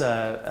course,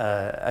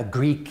 a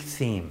Greek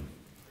theme.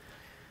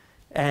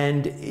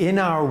 And in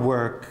our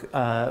work,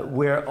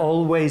 we're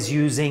always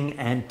using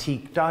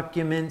antique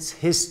documents.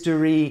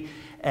 History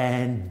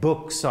and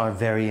books are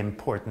very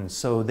important.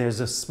 So there's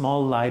a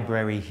small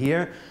library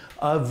here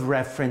of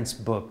reference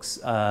books.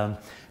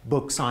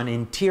 Books on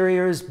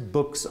interiors,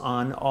 books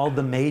on all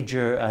the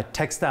major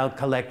textile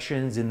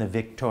collections in the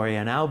Victoria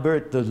and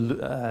Albert,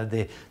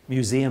 the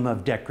Museum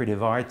of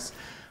Decorative Arts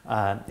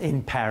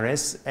in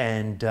Paris,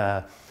 and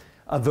a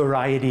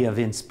variety of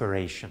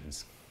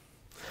inspirations.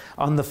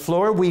 On the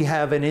floor, we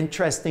have an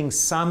interesting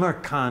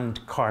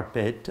Samarkand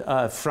carpet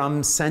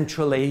from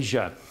Central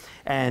Asia.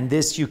 And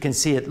this, you can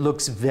see, it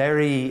looks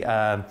very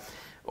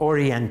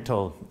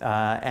oriental.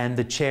 And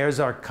the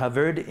chairs are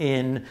covered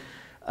in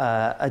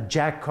a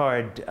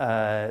jacquard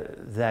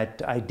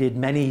that I did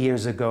many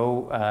years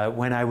ago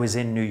when I was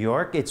in New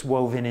York. It's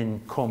woven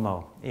in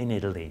Como, in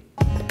Italy.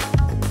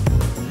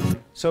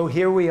 So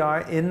here we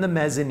are in the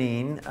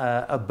mezzanine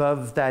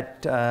above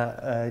that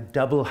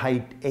double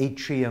height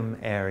atrium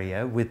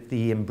area with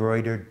the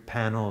embroidered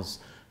panels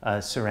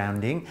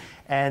surrounding.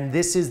 And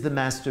this is the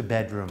master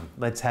bedroom.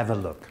 Let's have a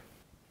look.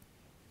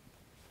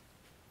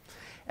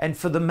 And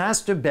for the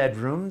master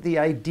bedroom, the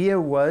idea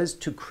was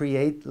to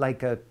create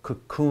like a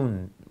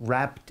cocoon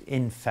wrapped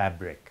in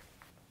fabric.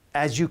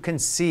 As you can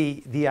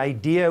see, the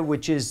idea,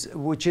 which is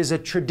a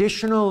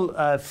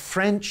traditional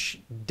French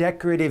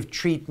decorative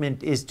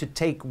treatment, is to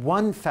take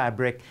one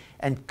fabric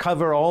and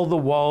cover all the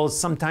walls,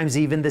 sometimes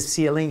even the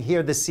ceiling.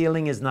 Here, the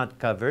ceiling is not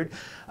covered.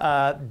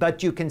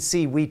 But you can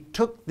see we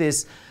took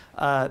this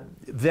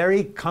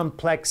very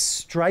complex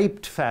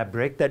striped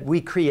fabric that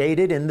we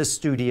created in the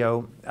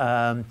studio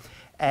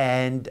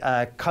and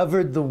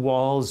covered the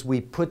walls.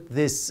 We put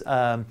this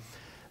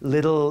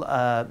little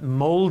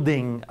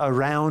molding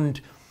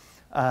around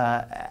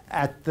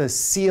at the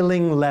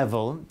ceiling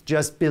level,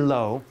 just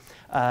below.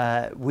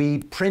 We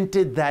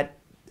printed that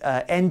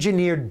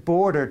engineered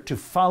border to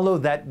follow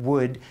that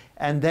wood,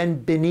 and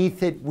then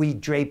beneath it we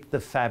draped the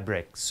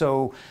fabric.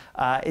 So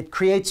it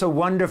creates a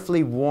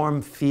wonderfully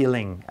warm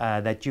feeling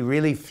that you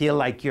really feel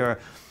like you're,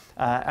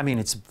 I mean,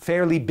 it's a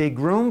fairly big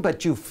room,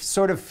 but you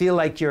sort of feel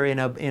like you're in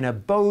a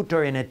boat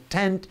or in a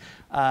tent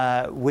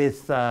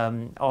with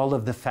all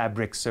of the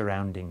fabric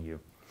surrounding you.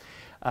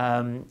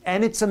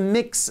 And it's a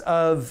mix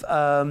of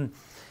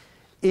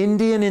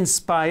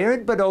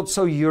Indian-inspired, but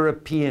also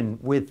European,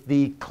 with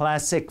the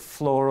classic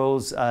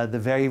florals, the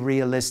very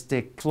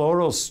realistic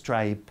floral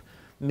stripe,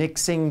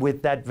 mixing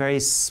with that very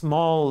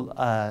small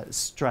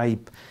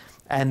stripe,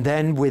 and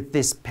then with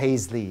this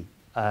paisley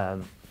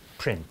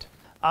print.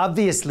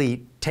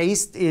 Obviously,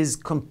 taste is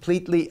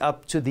completely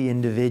up to the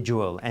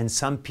individual, and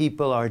some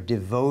people are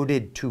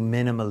devoted to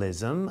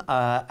minimalism,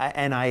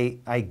 and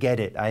I get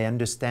it. I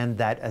understand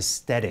that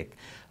aesthetic.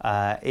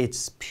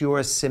 It's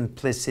pure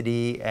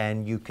simplicity,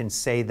 and you can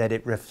say that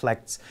it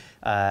reflects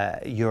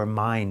your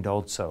mind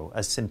also,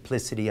 a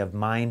simplicity of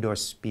mind or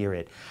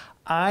spirit.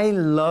 I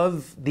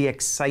love the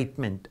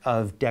excitement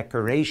of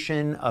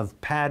decoration, of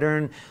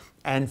pattern,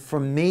 and for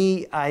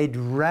me, I'd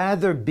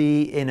rather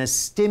be in a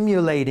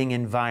stimulating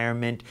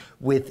environment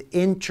with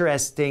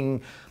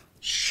interesting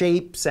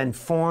shapes and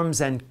forms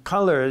and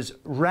colors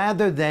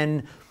rather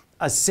than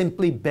a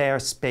simply bare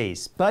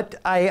space. But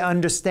I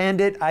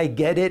understand it, I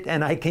get it,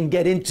 and I can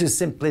get into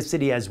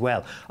simplicity as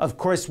well. Of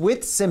course,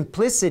 with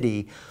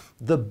simplicity,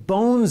 the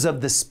bones of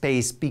the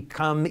space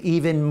become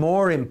even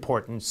more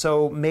important.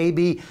 So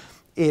maybe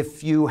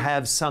if you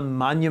have some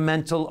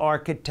monumental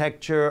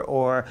architecture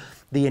or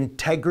the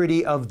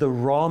integrity of the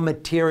raw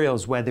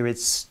materials, whether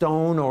it's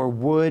stone or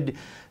wood,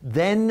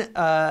 then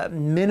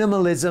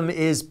minimalism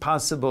is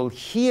possible.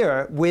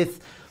 Here,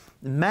 with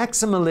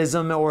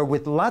maximalism or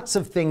with lots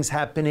of things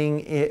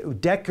happening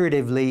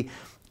decoratively,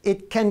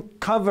 it can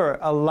cover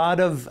a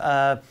lot of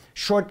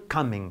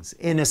shortcomings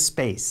in a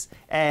space.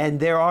 And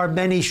there are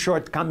many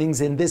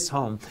shortcomings in this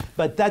home.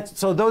 But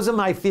so those are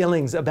my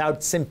feelings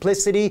about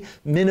simplicity,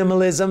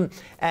 minimalism,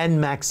 and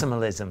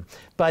maximalism.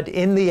 But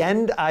in the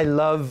end, I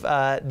love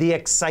the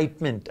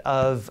excitement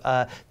of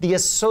the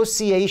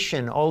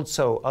association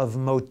also of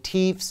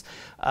motifs.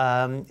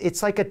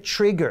 It's like a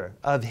trigger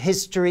of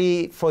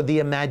history for the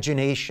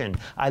imagination.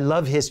 I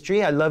love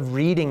history. I love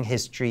reading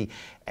history.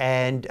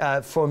 And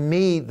for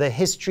me, the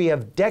history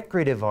of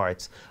decorative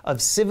arts,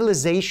 of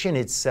civilization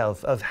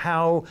itself, of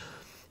how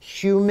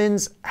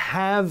humans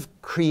have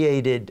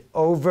created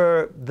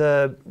over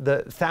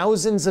the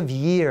thousands of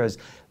years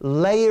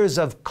layers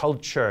of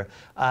culture.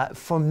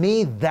 For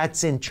me,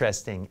 that's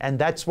interesting. And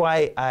that's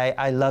why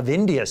I love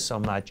India so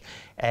much,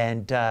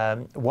 and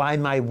why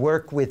my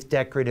work with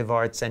decorative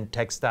arts and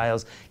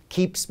textiles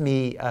keeps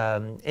me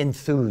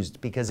enthused,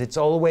 because it's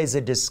always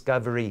a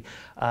discovery.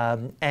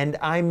 And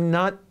I'm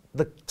not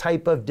the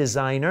type of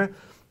designer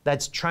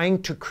that's trying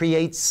to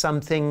create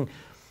something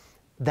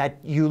that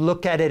you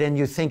look at it and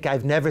you think,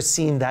 I've never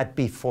seen that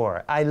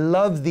before. I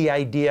love the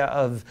idea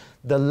of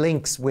the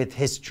links with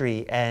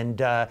history and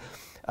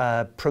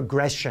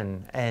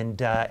progression and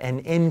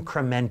an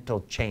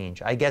incremental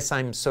change. I guess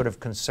I'm sort of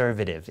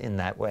conservative in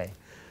that way.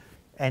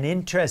 An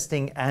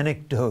interesting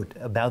anecdote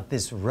about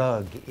this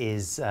rug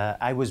is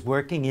I was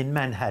working in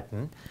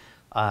Manhattan,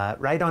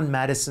 right on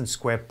Madison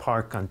Square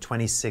Park on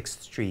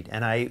 26th Street,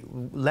 and I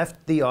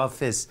left the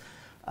office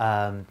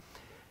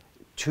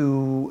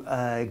to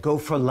go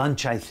for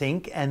lunch, I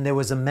think, and there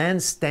was a man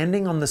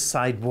standing on the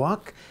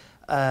sidewalk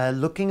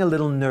looking a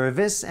little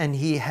nervous, and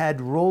he had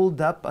rolled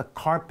up a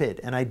carpet,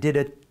 and I did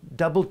a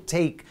double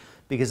take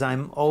because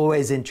I'm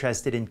always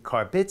interested in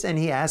carpets, and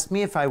he asked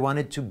me if I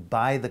wanted to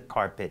buy the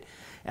carpet.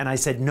 And I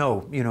said,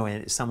 no, you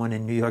know, someone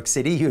in New York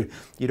City, you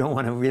don't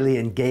want to really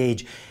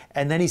engage.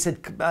 And then he said,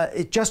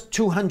 it's just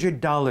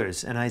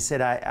 $200. And I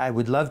said, I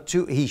would love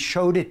to. He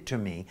showed it to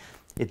me.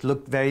 It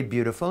looked very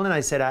beautiful. And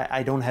I said,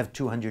 I don't have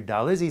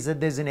 $200. He said,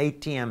 there's an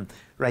ATM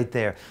right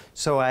there.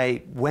 So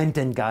I went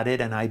and got it,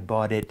 and I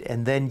bought it.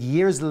 And then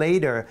years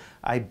later,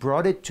 I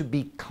brought it to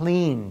be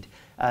cleaned.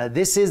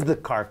 This is the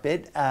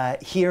carpet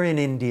here in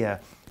India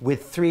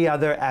with 3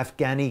 other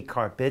Afghani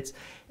carpets.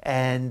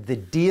 And the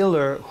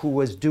dealer who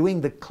was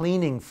doing the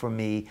cleaning for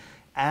me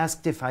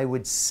asked if I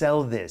would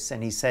sell this.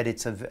 And he said,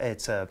 it's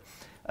a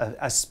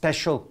a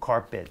special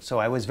carpet. So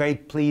I was very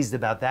pleased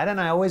about that,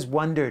 and I always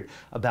wondered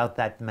about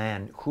that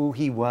man, who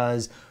he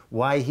was,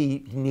 why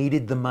he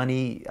needed the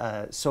money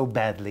so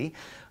badly,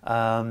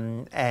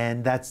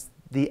 and that's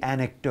the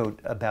anecdote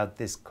about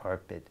this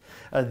carpet.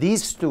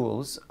 These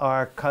stools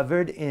are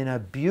covered in a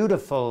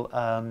beautiful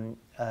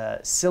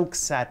silk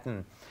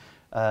satin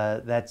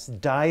that's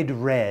dyed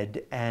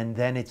red, and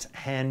then it's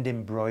hand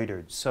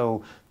embroidered.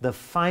 So the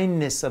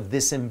fineness of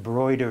this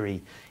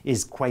embroidery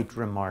is quite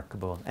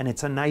remarkable, and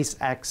it's a nice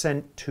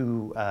accent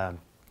to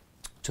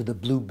the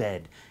blue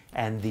bed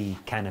and the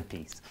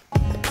canopies.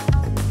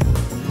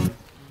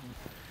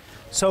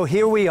 So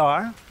here we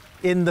are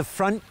in the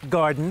front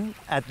garden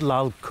at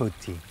Lal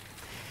Kothi.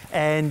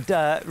 And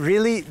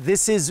really,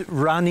 this is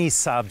Rani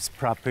Saab's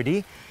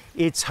property.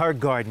 It's her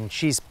garden.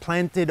 She's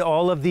planted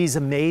all of these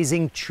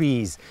amazing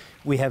trees.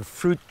 We have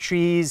fruit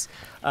trees,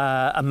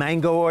 a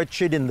mango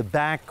orchard in the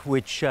back,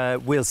 which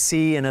we'll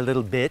see in a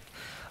little bit.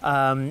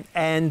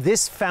 And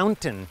this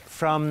fountain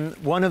from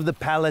one of the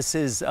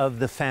palaces of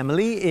the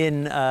family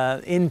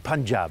in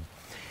Punjab.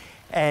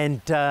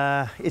 And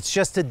it's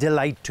just a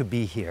delight to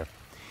be here.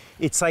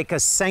 It's like a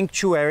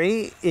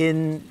sanctuary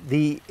in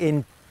the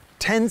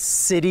intense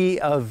city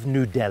of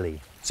New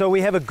Delhi. So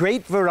we have a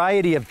great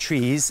variety of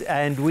trees,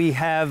 and we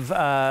have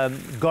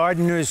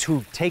gardeners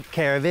who take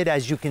care of it.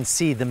 As you can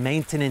see, the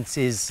maintenance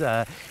is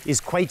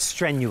quite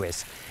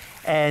strenuous.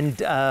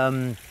 And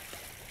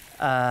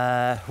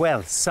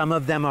well, some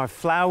of them are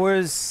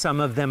flowers, some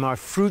of them are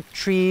fruit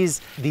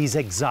trees, these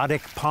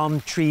exotic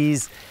palm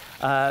trees.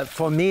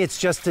 For me, it's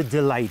just a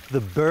delight.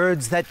 The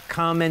birds that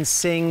come and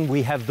sing,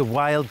 we have the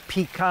wild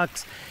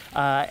peacocks,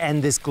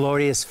 and this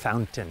glorious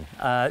fountain.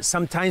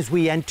 Sometimes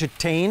we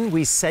entertain,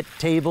 we set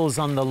tables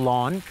on the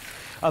lawn.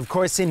 Of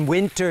course, in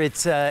winter,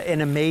 it's an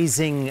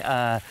amazing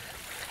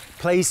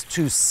place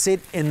to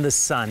sit in the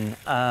sun.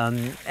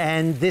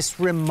 And this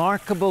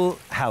remarkable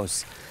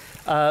house.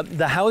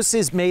 The house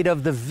is made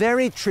of the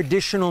very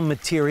traditional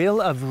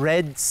material of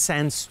red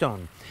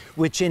sandstone,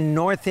 which in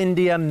North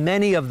India,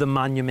 many of the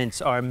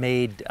monuments are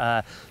made,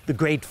 the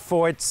great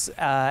forts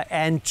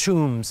and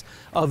tombs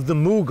of the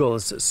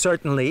Mughals,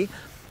 certainly.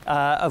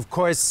 Of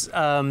course,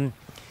 the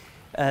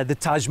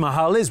Taj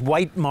Mahal is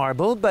white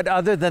marble, but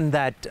other than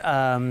that,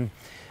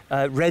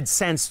 red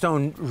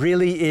sandstone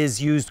really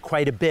is used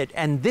quite a bit.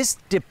 And this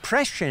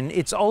depression,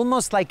 it's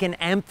almost like an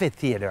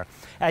amphitheater,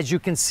 as you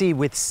can see,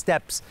 with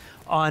steps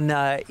on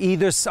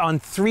on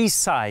three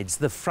sides: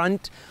 the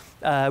front,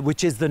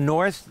 which is the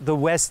north, the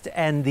west,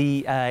 and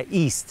the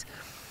east.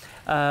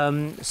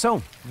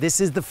 So this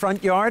is the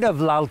front yard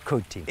of Lal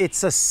Kothi.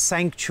 It's a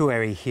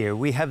sanctuary here.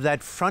 We have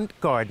that front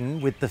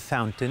garden with the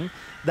fountain,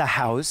 the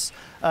house,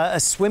 a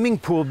swimming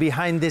pool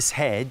behind this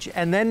hedge,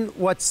 and then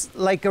what's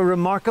like a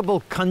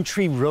remarkable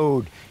country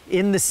road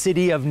in the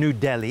city of New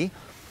Delhi,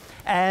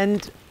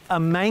 and a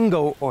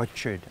mango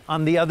orchard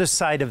on the other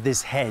side of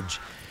this hedge.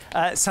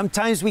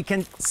 Sometimes we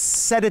can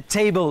set a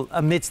table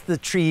amidst the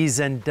trees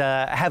and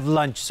have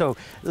lunch, so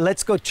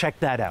let's go check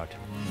that out.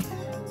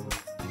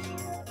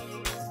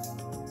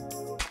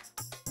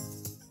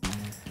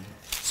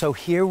 So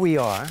here we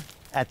are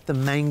at the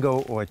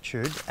mango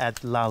orchard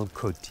at Lal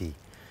Kothi.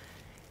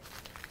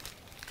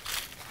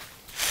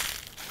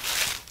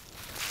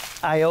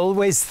 I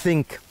always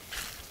think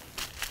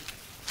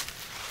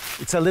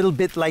it's a little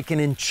bit like an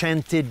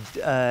enchanted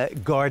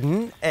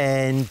garden,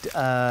 and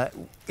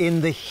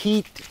in the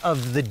heat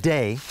of the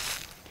day,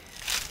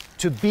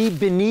 to be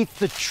beneath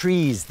the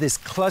trees, this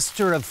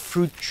cluster of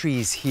fruit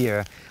trees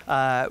here,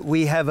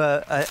 we have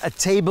a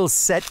table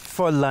set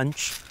for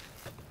lunch.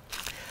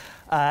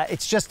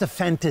 It's just a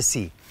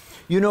fantasy.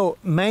 You know,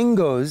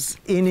 mangoes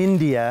in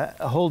India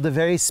hold a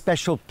very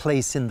special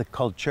place in the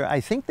culture. I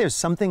think there's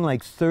something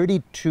like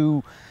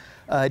 32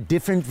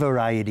 different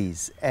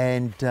varieties.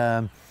 And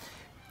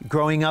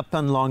growing up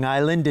on Long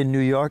Island in New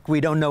York, we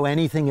don't know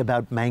anything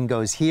about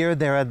mangoes. Here,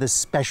 there are the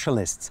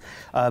specialists,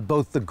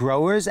 both the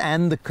growers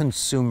and the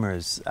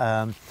consumers.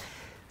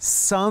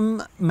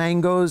 Some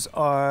mangoes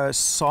are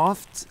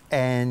soft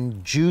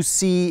and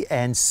juicy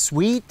and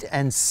sweet,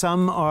 and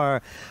some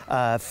are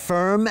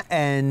firm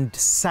and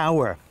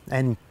sour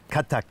and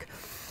katak.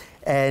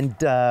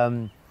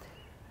 And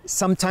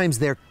sometimes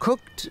they're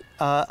cooked,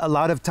 a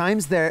lot of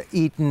times they're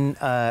eaten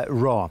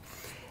raw.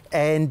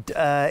 And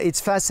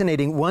it's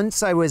fascinating.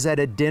 Once I was at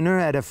a dinner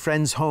at a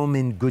friend's home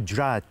in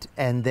Gujarat,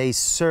 and they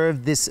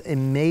served this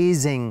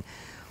amazing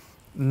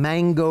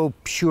mango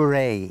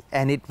puree,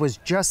 and it was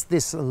just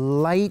this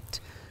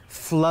light,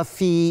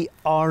 fluffy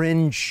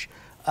orange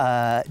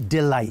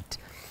delight.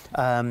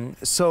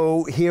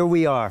 So here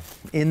we are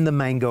in the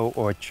mango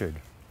orchard.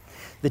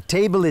 The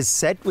table is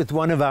set with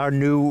one of our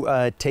new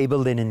table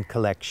linen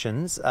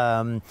collections.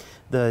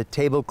 The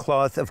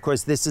tablecloth, of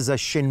course, this is a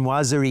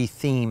chinoiserie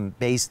theme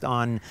based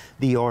on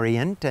the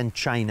Orient and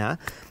China.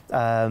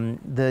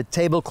 The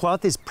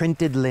tablecloth is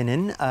printed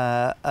linen,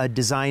 a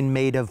design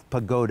made of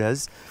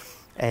pagodas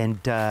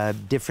and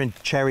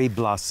different cherry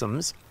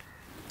blossoms.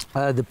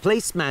 The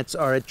placemats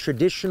are a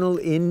traditional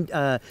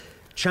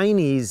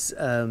Chinese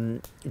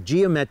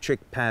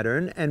geometric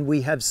pattern, and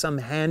we have some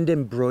hand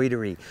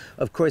embroidery.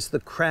 Of course, the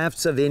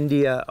crafts of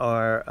India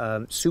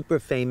are super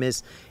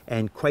famous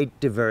and quite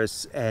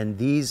diverse, and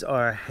these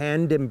are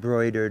hand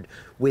embroidered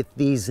with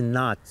these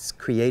knots,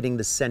 creating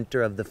the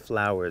center of the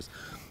flowers.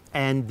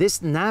 And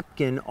this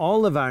napkin,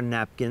 all of our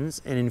napkins,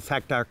 and in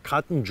fact our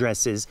cotton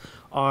dresses,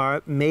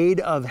 are made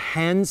of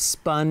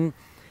hand-spun,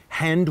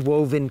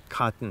 hand-woven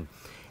cotton.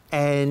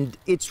 And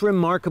it's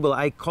remarkable.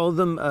 I call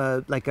them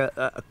like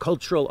a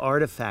cultural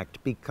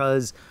artifact,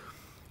 because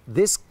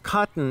this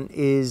cotton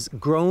is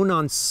grown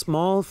on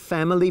small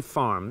family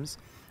farms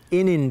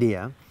in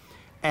India,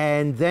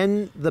 and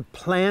then the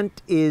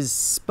plant is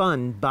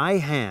spun by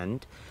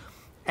hand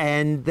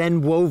and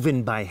then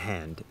woven by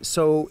hand.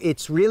 So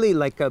it's really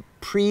like a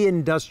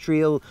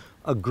pre-industrial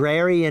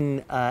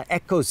agrarian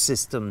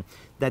ecosystem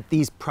that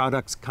these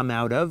products come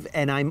out of.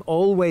 And I'm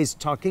always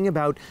talking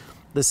about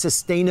the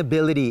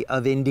sustainability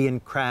of Indian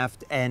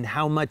craft and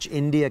how much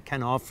India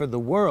can offer the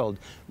world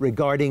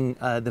regarding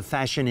the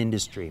fashion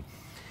industry.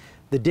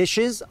 The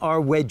dishes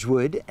are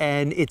Wedgwood,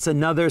 and it's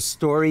another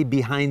story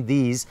behind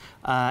these.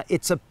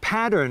 It's a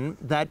pattern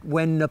that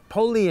when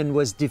Napoleon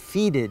was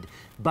defeated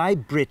by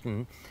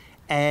Britain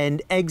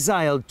and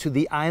exiled to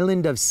the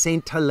island of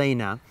St.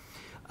 Helena,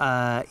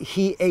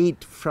 he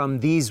ate from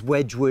these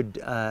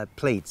Wedgwood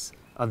plates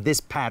of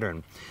this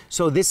pattern.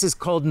 So this is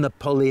called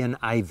Napoleon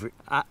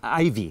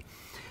ivy.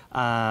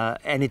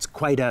 And it's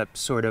quite a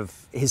sort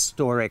of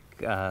historic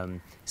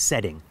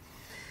setting.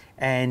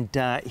 And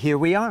here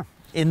we are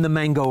in the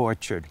mango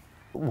orchard.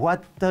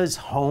 What does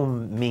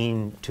home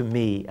mean to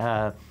me?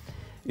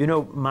 You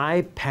know,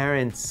 my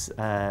parents,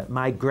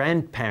 my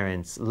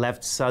grandparents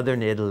left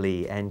southern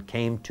Italy and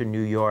came to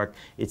New York.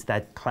 It's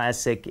that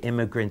classic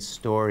immigrant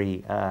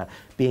story,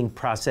 being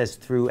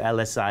processed through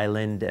Ellis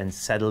Island and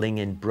settling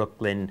in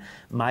Brooklyn.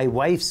 My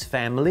wife's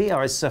family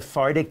are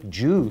Sephardic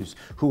Jews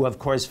who, of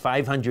course,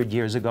 500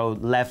 years ago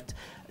left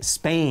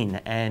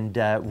Spain and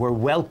were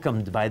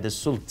welcomed by the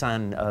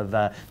Sultan of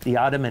the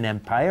Ottoman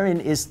Empire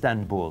in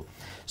Istanbul.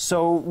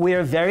 So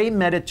we're very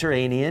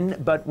Mediterranean,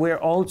 but we're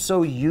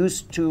also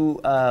used to,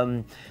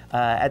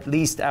 at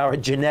least our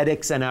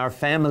genetics and our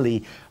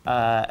family,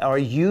 are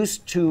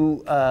used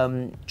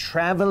to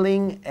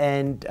traveling,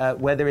 and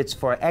whether it's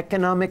for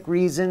economic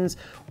reasons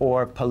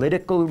or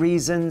political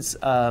reasons,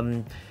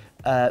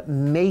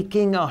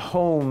 making a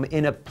home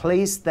in a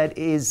place that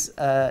is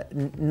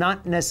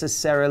not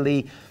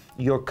necessarily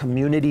your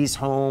community's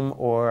home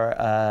or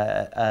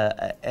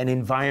an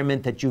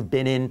environment that you've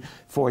been in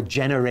for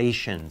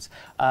generations.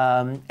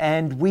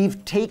 And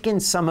we've taken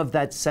some of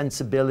that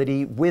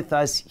sensibility with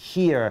us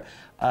here,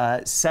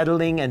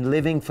 settling and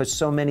living for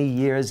so many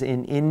years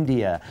in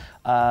India.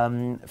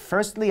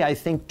 Firstly, I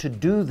think to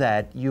do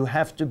that, you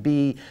have to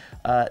be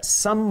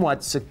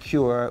somewhat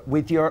secure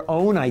with your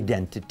own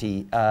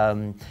identity.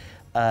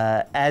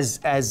 As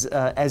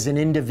an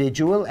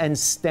individual, and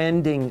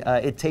standing,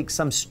 it takes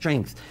some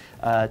strength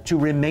to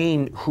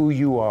remain who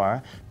you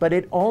are, but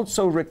it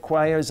also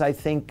requires, I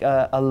think,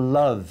 a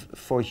love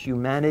for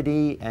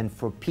humanity and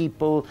for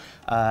people,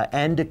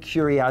 and a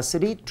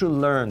curiosity to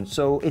learn.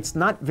 So it's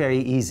not very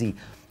easy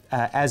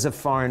as a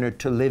foreigner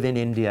to live in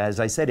India. As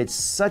I said, it's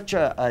such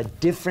a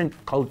different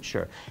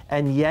culture,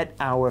 and yet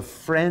our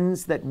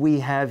friends that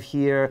we have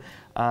here,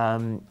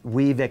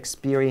 we've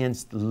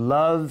experienced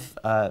love,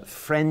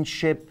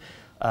 friendship,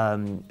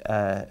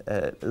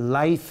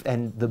 life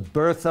and the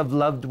birth of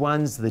loved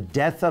ones, the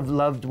death of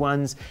loved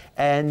ones,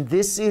 and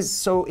this is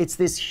so, it's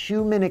this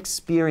human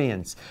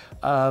experience.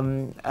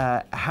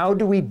 How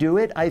do we do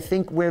it? I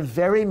think we're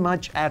very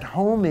much at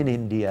home in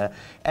India,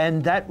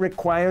 and that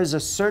requires a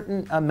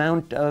certain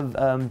amount of,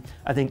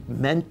 I think,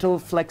 mental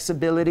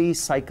flexibility,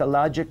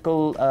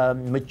 psychological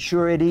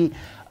maturity,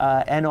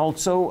 and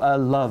also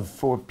love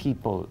for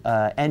people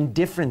and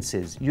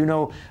differences. You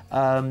know,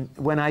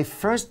 when I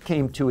first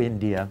came to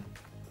India,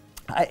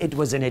 it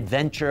was an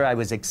adventure. I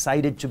was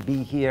excited to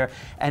be here.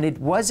 And it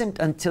wasn't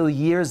until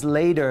years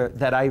later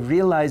that I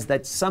realized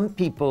that some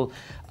people,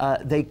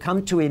 they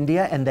come to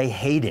India and they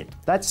hate it.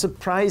 That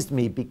surprised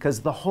me,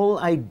 because the whole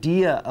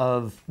idea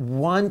of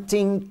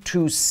wanting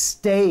to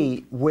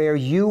stay where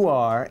you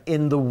are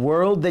in the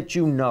world that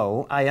you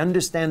know, I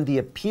understand the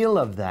appeal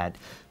of that.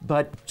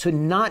 But to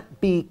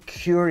not be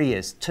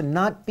curious, to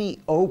not be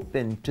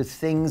open to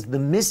things, the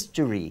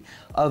mystery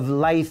of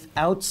life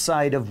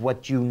outside of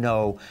what you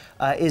know,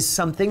 is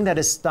something that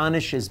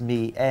astonishes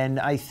me. And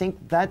I think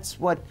that's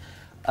what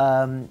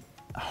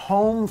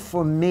home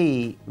for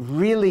me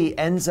really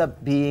ends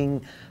up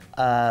being,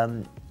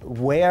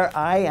 where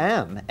I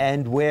am,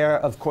 and where,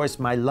 of course,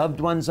 my loved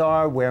ones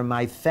are, where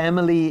my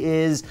family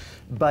is.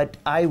 But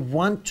I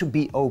want to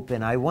be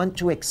open. I want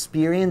to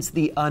experience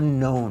the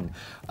unknown.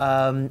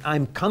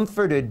 I'm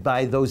comforted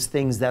by those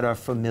things that are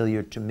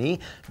familiar to me,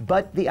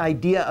 but the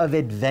idea of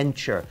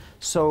adventure.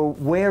 So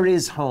where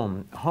is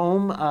home?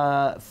 Home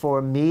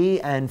for me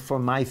and for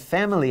my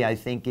family, I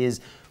think,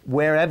 is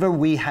wherever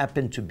we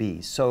happen to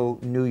be. So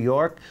New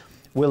York,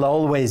 will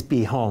always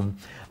be home.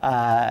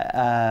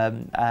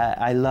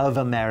 I love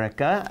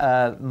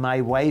America.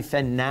 My wife,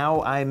 and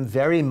now I'm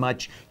very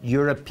much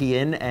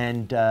European,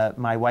 and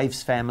my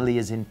wife's family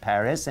is in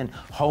Paris, and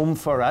home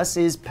for us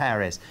is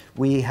Paris.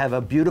 We have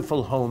a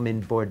beautiful home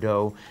in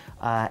Bordeaux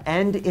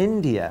and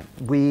India.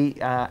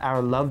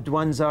 Our loved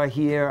ones are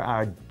here,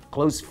 our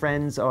close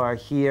friends are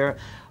here.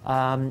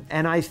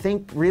 And I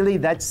think really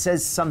that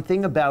says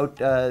something about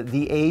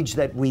the age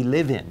that we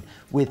live in,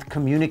 with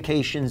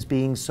communications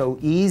being so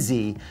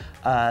easy,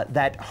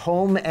 that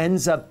home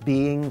ends up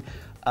being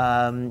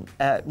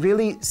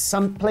really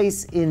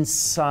someplace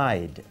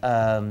inside.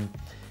 You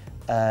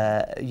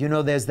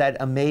know, there's that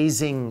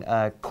amazing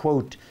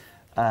quote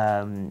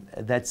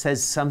that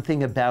says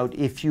something about,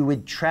 if you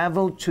would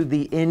travel to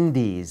the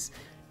Indies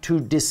to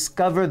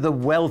discover the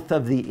wealth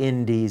of the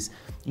Indies,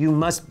 you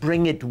must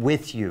bring it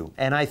with you.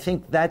 And I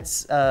think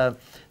that's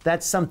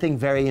something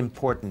very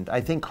important. I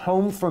think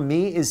home for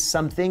me is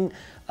something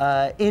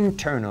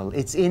internal,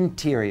 it's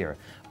interior,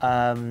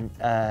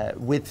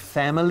 with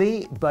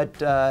family, but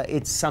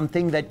it's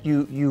something that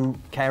you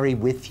carry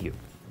with you.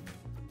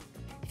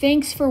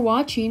 Thanks for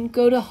watching.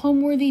 Go to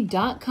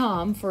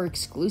homeworthy.com for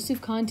exclusive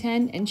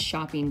content and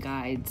shopping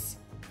guides.